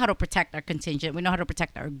know how to protect our contingent. We know how to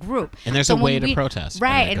protect our group. And there's a way to protest.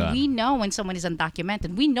 Right. And we know when someone is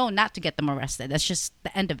undocumented, we know not to get them arrested. That's just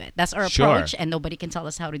the end of it. That's our approach. And nobody can tell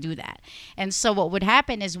us how to do that. And so what would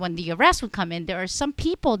happen is when the arrest would come in, there are some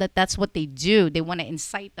people that's what they do. They want to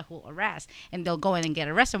incite the whole arrest. And they'll go in and get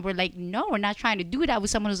arrested. And we're like, no, we're not trying to do that with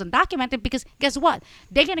someone who's undocumented, because guess what?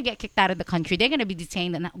 They're going to get kicked out of the country. They're going to be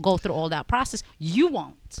detained and go through all that process. You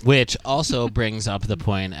won't. Which also brings up the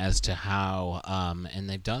point as to how, and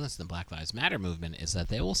they've done this in the Black Lives Matter movement, is that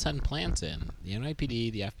they will send plants in. The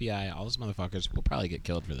NYPD, the FBI, all those motherfuckers will probably get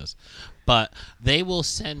killed for this. But they will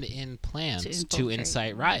send in plants to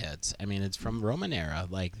incite riots. I mean, it's from Roman era.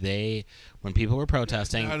 Like, they when people were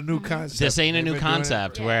protesting. Not a new concept. This ain't a They've new been doing it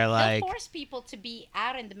concept for- where They'll like force people to be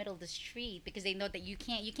out in the middle of the street because they know that you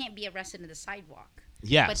can't be arrested in the sidewalk.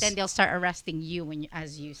 yes. But then they'll start arresting you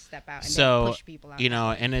as you step out and So, then push people out. you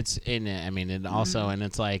know, and it's and also and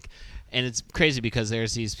it's like and it's crazy because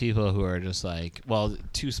there's these people who are just like, well,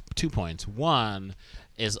 two points. One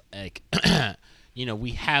is like you know,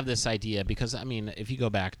 we have this idea because I mean, if you go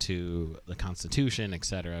back to the Constitution,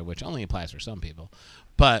 etc., which only applies for some people,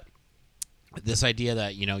 but this idea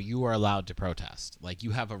that, you know, you are allowed to protest. Like,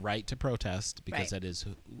 you have a right to protest because Right. that is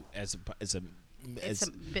it's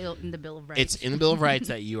a bill in the Bill of Rights. it's in the Bill of Rights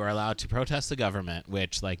that you are allowed to protest the government,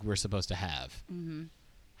 which like we're supposed to have. Mm-hmm.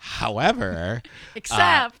 However,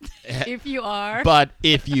 Except if you are. but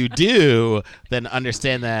if you do, then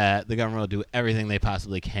understand that the government will do everything they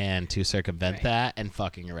possibly can to circumvent Right. that and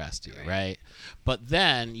fucking arrest you, right? But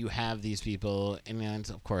then you have these people, and then,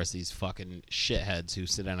 of course, these fucking shitheads who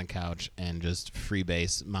sit on a couch and just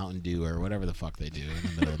freebase Mountain Dew or whatever the fuck they do in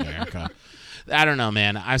the middle of America. I don't know,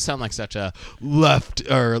 man. I sound like such a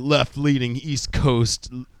left-leaning East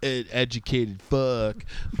Coast educated fuck,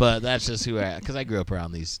 but that's just who because I grew up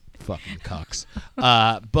around these fucking cucks.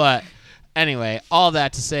 But anyway, all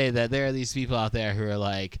that to say that there are these people out there who are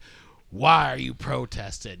like, why are you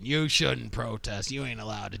protesting? You shouldn't protest. You ain't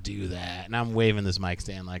allowed to do that. And I'm waving this mic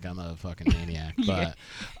stand like I'm a fucking maniac. Yeah.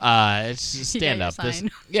 But it's just You got your stand up.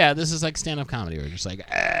 sign. This is like stand up comedy. We're just like,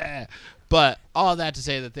 ah. But all that to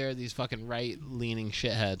say that there are these fucking right-leaning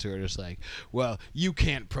shitheads who are just like, well, you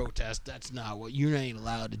can't protest. That's not what you ain't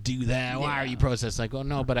allowed to do that. Why are you protesting? Like, well,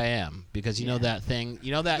 no, but I am because you know that thing.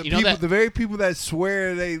 You know that. The very people that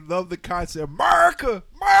swear they love the concept, America.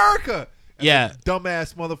 And Yeah. the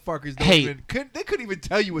dumbass motherfuckers. They couldn't even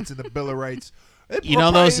tell you what's in the Bill of Rights. You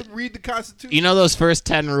know those- Read the Constitution. You know those first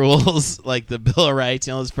 10 rules, like the Bill of Rights,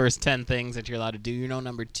 you know those first 10 things that you're allowed to do? You know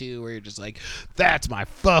number 2 where you're just like, that's my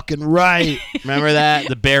fucking right. Remember that?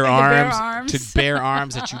 The bare arms. To bear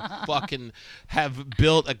arms that you fucking have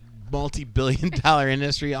built a multi-billion-dollar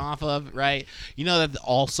industry off of, right? You know that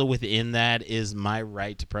also within that is my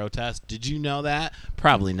right to protest. Did you know that?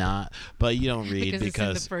 Probably not, but you don't read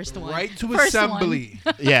because it's in the first one. Right to The first assembly.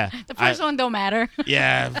 yeah. The first one don't matter.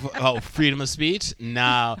 Yeah. Freedom of speech?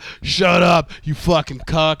 No. Shut up, you fucking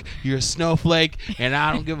cuck. You're a snowflake, and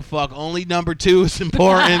I don't give a fuck. Only number 2 is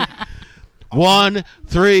important. 1,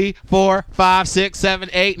 3, 4, 5, 6, 7,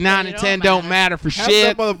 8, 9, and 10 don't matter for Half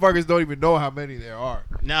shit. them motherfuckers don't even know how many there are.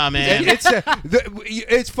 Nah, man. And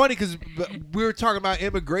it's funny because we were talking about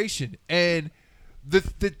immigration and the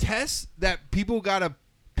tests that people gotta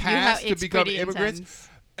pass to it's become pretty immigrants.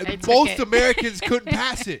 intense. Most Americans couldn't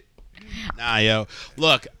pass it. Nah, yo.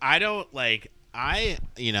 Look, I don't like.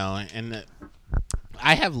 And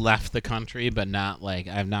I have left the country, but not like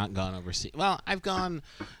I've not gone overseas. Well, I've gone.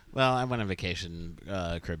 Well, I went on vacation,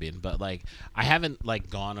 Caribbean, but like I haven't like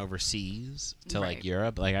gone overseas to like Right.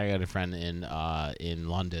 Europe. Like I got a friend in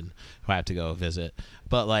London who I have to go visit.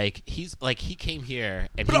 But like he came here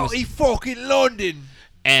and he was, Bloody fucking London.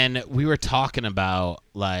 and we were talking about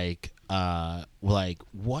like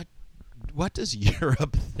what does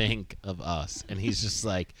Europe think of us? And he's just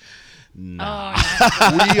like, nah.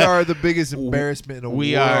 Oh, We are the biggest embarrassment in the world.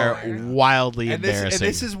 We are wildly And this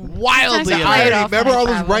embarrassing. is wildly Sometimes I Right embarrassing. off remember all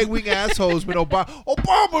those 25. right-wing assholes when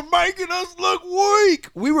Obama making us look weak.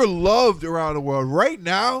 We were loved around the world. Right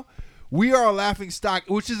now, we are a laughing stock,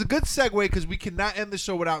 which is a good segue because we cannot end the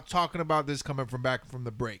show without talking about this coming from back from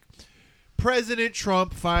the break. President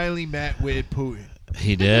Trump finally met with Putin.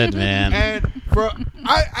 He did, man. And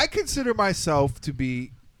I consider myself to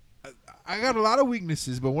be, I got a lot of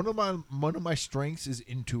weaknesses, but one of my strengths is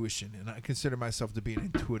intuition, and I consider myself to be an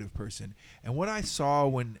intuitive person. And what I saw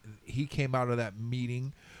when he came out of that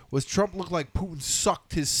meeting was Trump looked like Putin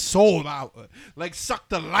sucked his soul out, like sucked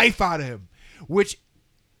the life out of him, which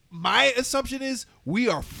my assumption is we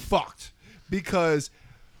are fucked because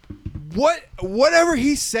whatever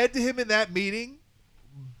he said to him in that meeting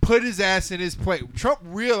put his ass in his place. Trump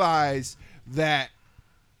realized that,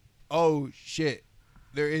 oh shit,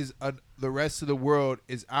 there is the rest of the world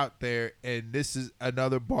is out there, and this is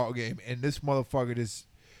another ball game. And this motherfucker just,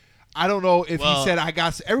 I don't know if he said I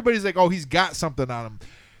got. Everybody's like, oh, he's got something on him.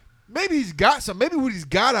 Maybe he's got some. Maybe what he's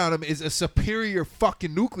got on him is a superior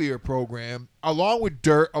fucking nuclear program, along with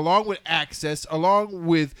dirt, along with access, along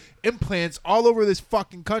with implants all over this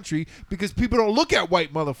fucking country. Because people don't look at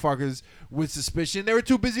white motherfuckers with suspicion. They were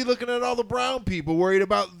too busy looking at all the brown people, worried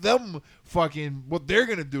about them fucking what they're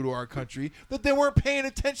gonna do to our country, that they weren't paying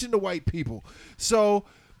attention to white people. So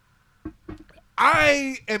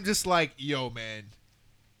I am just like, yo, man.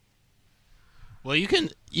 Well, you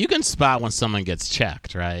can spot when someone gets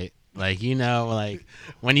checked, right? Like, you know, like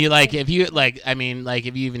when you like, if you like, I mean, like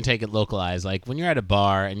if you even take it localized, like when you're at a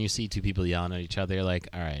bar and you see two people yelling at each other, you're like,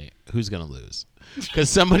 all right, who's going to lose? Because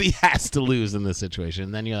somebody has to lose in this situation.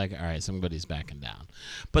 And then you're like, all right, somebody's backing down.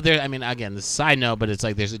 But there, I mean, again, the side note, but it's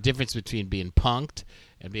like there's a difference between being punked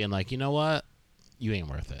and being like, you know what? You ain't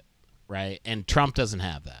worth it. Right? And Trump doesn't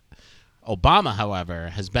have that. Obama, however,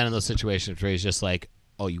 has been in those situations where he's just like,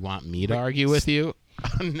 oh, you want me to argue with you?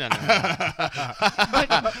 No.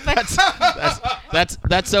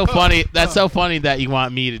 That's so funny. That's so funny that you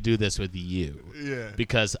want me to do this with you. Yeah.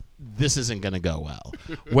 Because this isn't going to go well.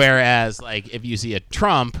 Whereas, like, if you see a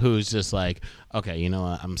Trump who's just like, okay, you know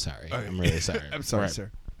what? I'm sorry. I'm really sorry. I'm sorry,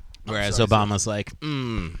 sir. Whereas Obama's like,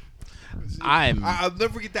 I'll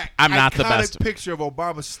never forget that. I'm not the best. Picture of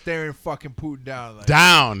Obama staring fucking Putin down. Like,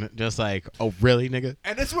 down. Just like, oh, really, nigga?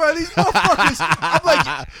 And that's where these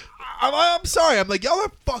motherfuckers, I'm sorry. I'm like, y'all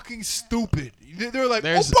are fucking stupid. They're like,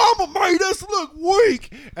 Obama made us look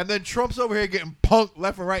weak. And then Trump's over here getting punked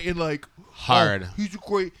left and right and like, hard. Oh, he's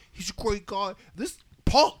a great guy. This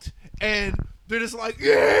punked. And they're just like,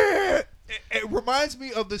 yeah. It reminds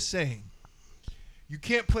me of the saying, you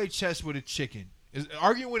can't play chess with a chicken.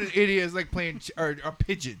 Arguing with an idiot is like playing or a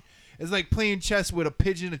pigeon. It's like playing chess with a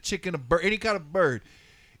pigeon, a chicken, a bird, any kind of bird.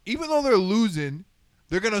 Even though they're losing,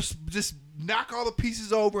 they're going to just knock all the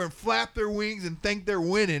pieces over and flap their wings and think they're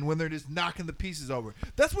winning when they're just knocking the pieces over.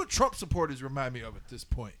 That's what Trump supporters remind me of at this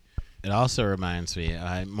point. It also reminds me,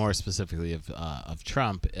 more specifically of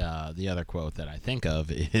Trump. The other quote that I think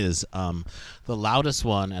of is, the loudest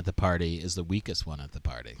one at the party is the weakest one at the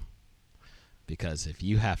party. Because if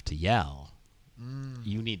you have to yell,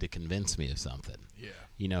 you need to convince me of something. Yeah.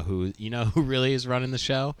 You know who really is running the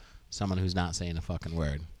show? Someone who's not saying a fucking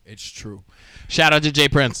word. It's true. Shout out to Jay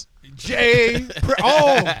Prince.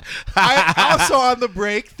 I also on the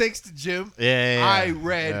break, thanks to Jim. Yeah. I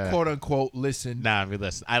read, quote unquote, listened. I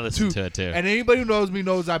listened to it too. And anybody who knows me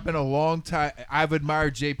knows I've been a long time. I've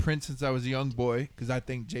admired Jay Prince since I was a young boy because I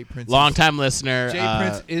think Jay Prince. Long time listener. Jay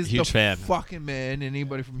Prince is huge the fan. fucking man.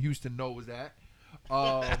 Anybody from Houston knows that.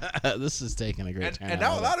 This is taking a great turn. And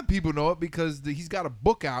now a lot of people know it because he's got a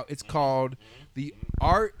book out. It's called The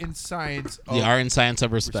Art and Science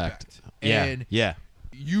of Respect. And yeah.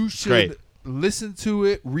 You should listen to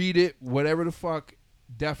it, read it, whatever the fuck.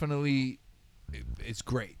 Definitely, it's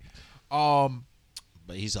great. But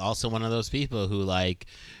he's also one of those people who, like,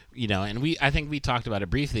 you know, and I think we talked about it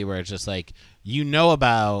briefly, where it's just like, you know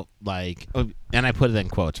about, like, and I put it in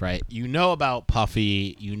quotes, right? You know about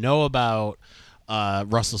Puffy, you know about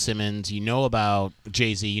Russell Simmons, you know about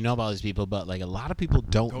Jay-Z, you know about these people, but like a lot of people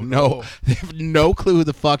don't know. They have no clue who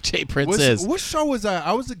the fuck Jay Prince is. What show was I?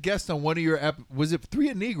 I was a guest on one of your was it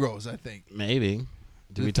 3 Negroes, I think. Maybe.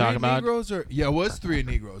 Did we talk about Negroes or it was 3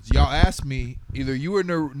 Negroes. Y'all asked me, either you or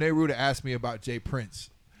Neruda asked me about Jay Prince.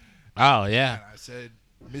 Oh yeah. And I said,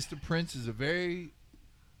 Mr. Prince is a very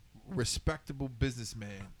respectable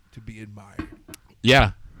businessman to be admired.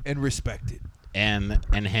 Yeah. And respected. And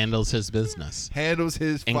handles his business. Handles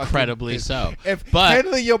his incredibly so. But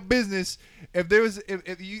handling your business,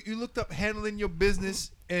 if you looked up handling your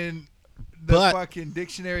business in the fucking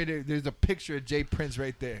dictionary, there's a picture of Jay Prince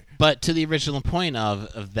right there. But to the original point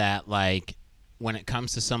of that, like, when it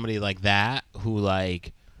comes to somebody like that who,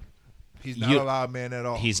 like, he's not a loud man at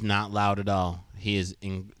all. He's not loud at all. He is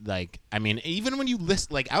I mean, even when you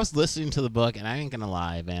listen, like, I was listening to the book, and I ain't gonna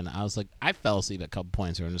lie, man. I was like, I fell asleep at a couple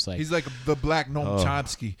points where I'm just like, he's like the black Noam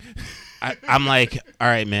Chomsky. I'm like, all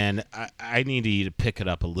right, man. I need you to pick it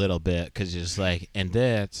up a little bit because you're just like, and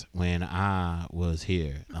that's when I was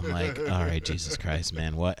here. I'm like, all right, Jesus Christ,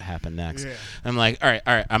 man, what happened next? Yeah. I'm like, all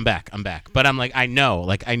right, I'm back. But I'm like, I know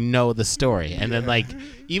the story, and then like,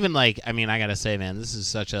 even like, I mean, I gotta say, man, this is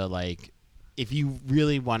such a like. If you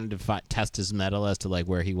really wanted to test his mettle as to like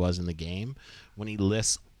where he was in the game, when he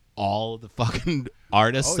lists all the fucking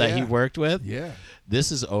artists that he worked with,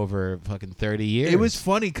 this is over fucking 30 years. It was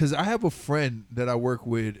funny because I have a friend that I work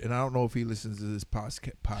with, and I don't know if he listens to this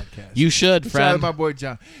podcast. You should, friend. Shout out my boy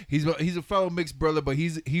John. He's a fellow mixed brother, but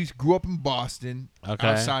he's grew up in Boston,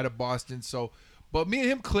 outside of Boston. So, but me and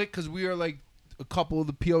him click because we are like a couple of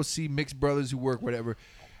the POC mixed brothers who work whatever.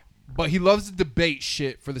 But he loves to debate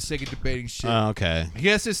shit for the sake of debating shit. Oh, okay. He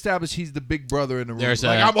has to establish he's the big brother in the room.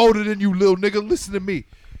 I'm older than you, little nigga. Listen to me.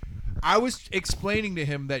 I was explaining to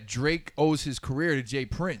him that Drake owes his career to Jay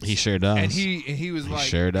Prince. He sure does. And he was like,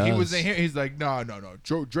 sure does. He was in here. He's like, no.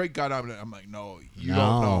 Drake got on. I'm like, no, you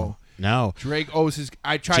don't know. No. Drake owes his.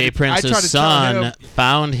 Jay Prince's son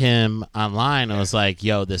found him online and was like,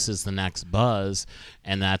 yo, this is the next buzz.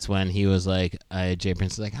 And that's when he was like, Jay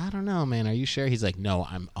Prince is like, I don't know, man. Are you sure? He's like, no,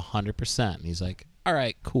 I'm 100%. And he's like, all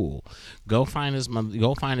right, cool. Go find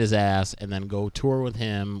his ass, and then go tour with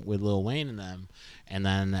him with Lil Wayne and them, and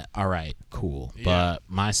then all right, cool. Yeah.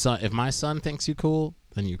 But if my son thinks you cool,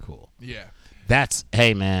 then you cool. Yeah.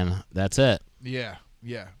 Hey man, that's it. Yeah.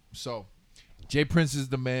 So, Jay Prince is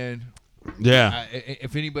the man. Yeah.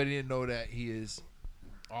 If anybody didn't know that, he is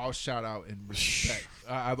all shout out and respect.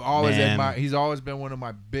 I've always Man. admired. He's always been one of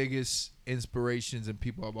my biggest inspirations and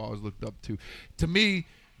people I've always looked up to. To me,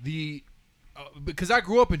 because I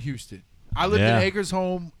grew up in Houston. I lived in Acres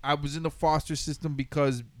Home. I was in the foster system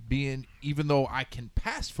because even though I can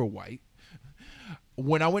pass for white,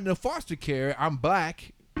 when I went into foster care, I'm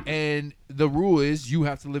black, and the rule is you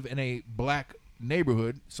have to live in a black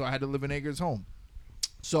neighborhood. So I had to live in Acres Home.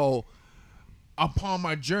 So upon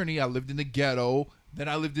my journey, I lived in the ghetto. Then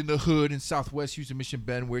I lived in the hood in Southwest Houston, Mission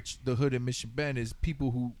Bend, which the hood in Mission Bend is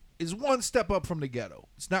people who is one step up from the ghetto.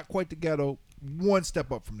 It's not quite the ghetto, one step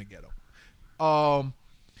up from the ghetto.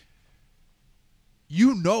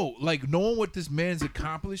 Knowing what this man's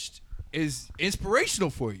accomplished is inspirational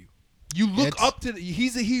for you. You look up to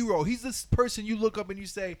he's a hero. He's this person you look up and you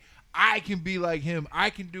say, I can be like him.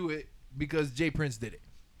 I can do it because Jay Prince did it.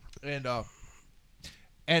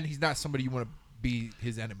 And he's not somebody you want to be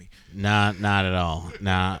his enemy. Not at all.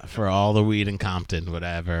 Not for all the weed in Compton would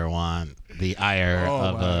I ever want the ire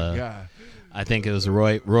of God. I think it was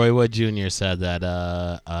Roy Wood Jr. said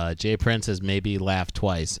that Jay Prince has maybe laughed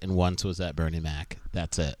twice, and once was at Bernie Mac.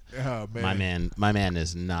 That's it. Oh, man. My man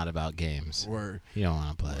is not about games. Word. You don't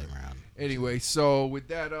want to play him around. Anyway, so with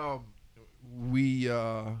that, we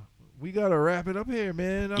gotta wrap it up here,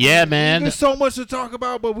 man. Man. There's so much to talk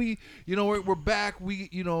about, but we're back.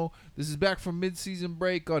 This is back from mid-season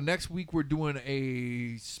break. Next week we're doing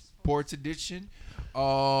a sports edition.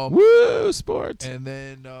 Woo, sports. And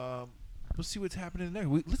then we'll see what's happening next.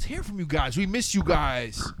 Let's hear from you guys. We miss you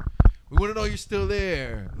guys. We want to know you're still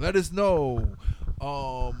there. Let us know.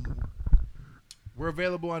 We're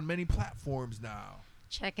available on many platforms now.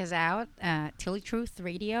 Check us out at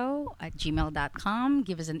tillytruthradio@gmail.com.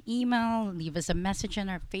 Give us an email. Leave us a message on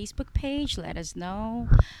our Facebook page. Let us know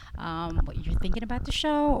what you're thinking about the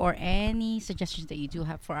show or any suggestions that you do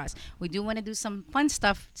have for us. We do want to do some fun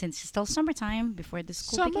stuff since it's still summertime before the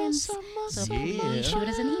school begins. So please shoot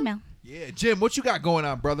us an email. Yeah, Jim, what you got going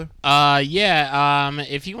on, brother?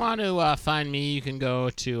 If you want to find me, you can go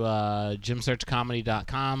to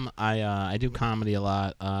jimsearchcomedy.com. I do comedy a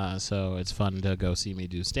lot, so it's fun to go see me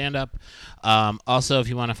do stand-up. Also, if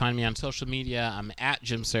you want to find me on social media, I'm at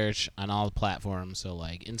JimSearch on all the platforms, so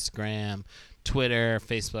like Instagram, Twitter,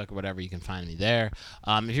 Facebook, or whatever, you can find me there.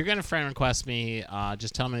 If you're going to friend request me,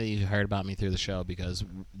 just tell me that you heard about me through the show because,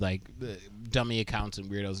 like, dummy accounts and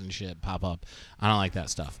weirdos and shit pop up. I don't like that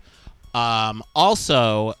stuff. I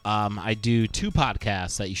do 2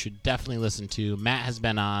 podcasts that you should definitely listen to. Matt has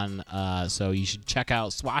been on, so you should check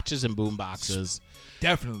out Swatches and Boomboxes.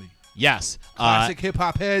 Definitely. Yes. Classic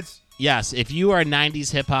hip-hop heads. Yes, if you are a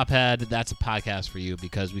 90s hip-hop head, that's a podcast for you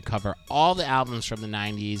because we cover all the albums from the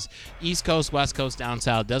 90s, East Coast, West Coast, down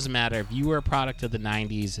south. Doesn't matter. If you were a product of the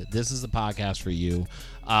 90s, this is the podcast for you.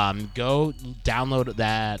 Go download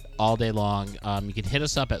that all day long. You can hit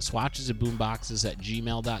us up at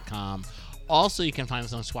swatchesandboomboxes@gmail.com. Also, you can find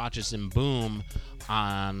us on Swatches and Boom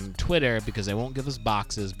on Twitter because they won't give us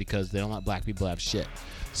boxes because they don't let black people have shit.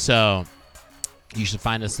 So you should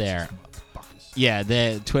find us there. Yeah,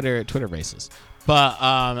 the Twitter racist.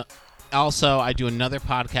 But also, I do another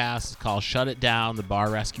podcast called Shut It Down, the Bar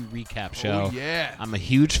Rescue Recap Show. Oh, yeah. I'm a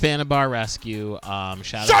huge fan of Bar Rescue.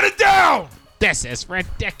 Shut it down! This is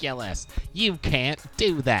ridiculous. You can't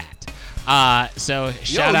do that.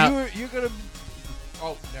 Shout out. You're going to...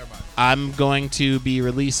 Oh, never mind. I'm going to be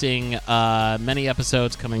releasing many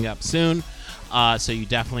episodes coming up soon. So you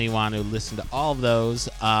definitely want to listen to all of those.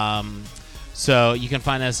 So you can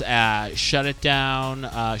find us at Shut It Down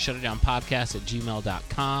Podcast at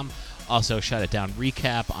gmail.com. Also, Shut It Down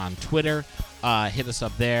Recap on Twitter. Hit us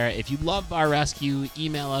up there. If you love Bar Rescue,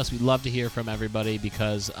 email us. We'd love to hear from everybody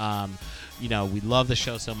because, we love the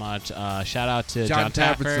show so much. Shout out to John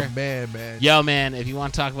Tapper. Tapper's a man. Yo, man, if you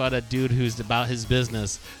want to talk about a dude who's about his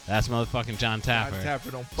business, that's motherfucking John Tapper. John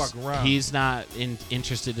Tapper don't fuck around. He's not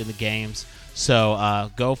interested in the games.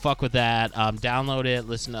 So go fuck with that. Download it.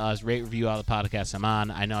 Listen to us. Rate, review all the podcasts I'm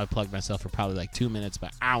on. I know I plugged myself for probably like 2 minutes,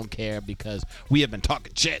 but I don't care because we have been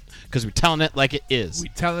talking shit because we're telling it like it is. We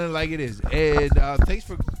telling it like it is. And thanks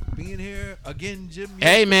for being here again, Jim.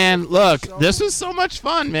 Hey man, look, So- this was so much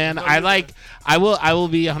fun, man. No, I yeah. like. I will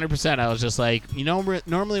be 100%. I was just like,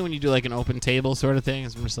 normally when you do like an open table sort of thing,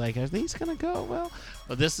 I'm just like, are these gonna go well?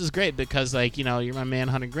 But this is great because like you're my man,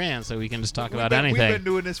 100 grand, so we can just talk about anything. We've been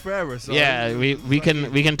doing this forever. So Yeah, we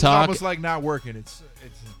can it's talk. almost like not working. It's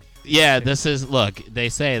Yeah, this is look. They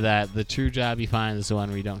say that the true job you find is the one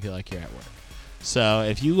where you don't feel like you're at work. So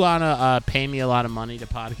if you wanna pay me a lot of money to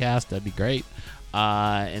podcast, that'd be great.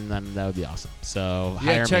 And then that would be awesome. So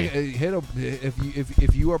hire check me. hit up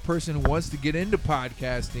if you are a person who wants to get into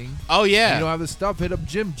podcasting. Oh yeah. You don't have the stuff. Hit up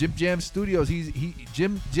Jim Jam Studios.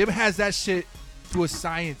 Jim has that shit to a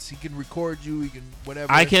science. He can record you. He can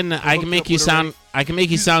whatever. I can make you sound. I can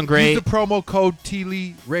make you sound great. Use the promo code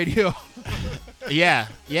TLEE Radio. Yeah.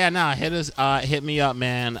 No, hit me up,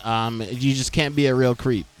 man. You just can't be a real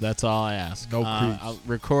creep. That's all I ask. No creeps. I'll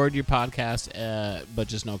record your podcast, but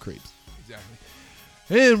just no creeps. Exactly.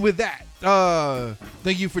 And with that,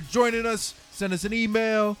 thank you for joining us. Send us an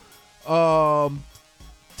email.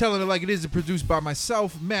 Telling It Like It Is produced by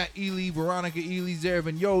myself, Matt Ely, Veronica Ely,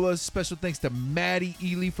 Zeravan Yola. Special thanks to Maddie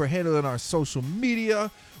Ely for handling our social media.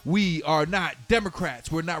 We are not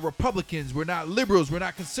Democrats. We're not Republicans. We're not liberals. We're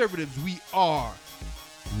not conservatives. We are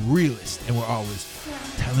realists. And we're always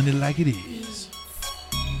telling it like it is.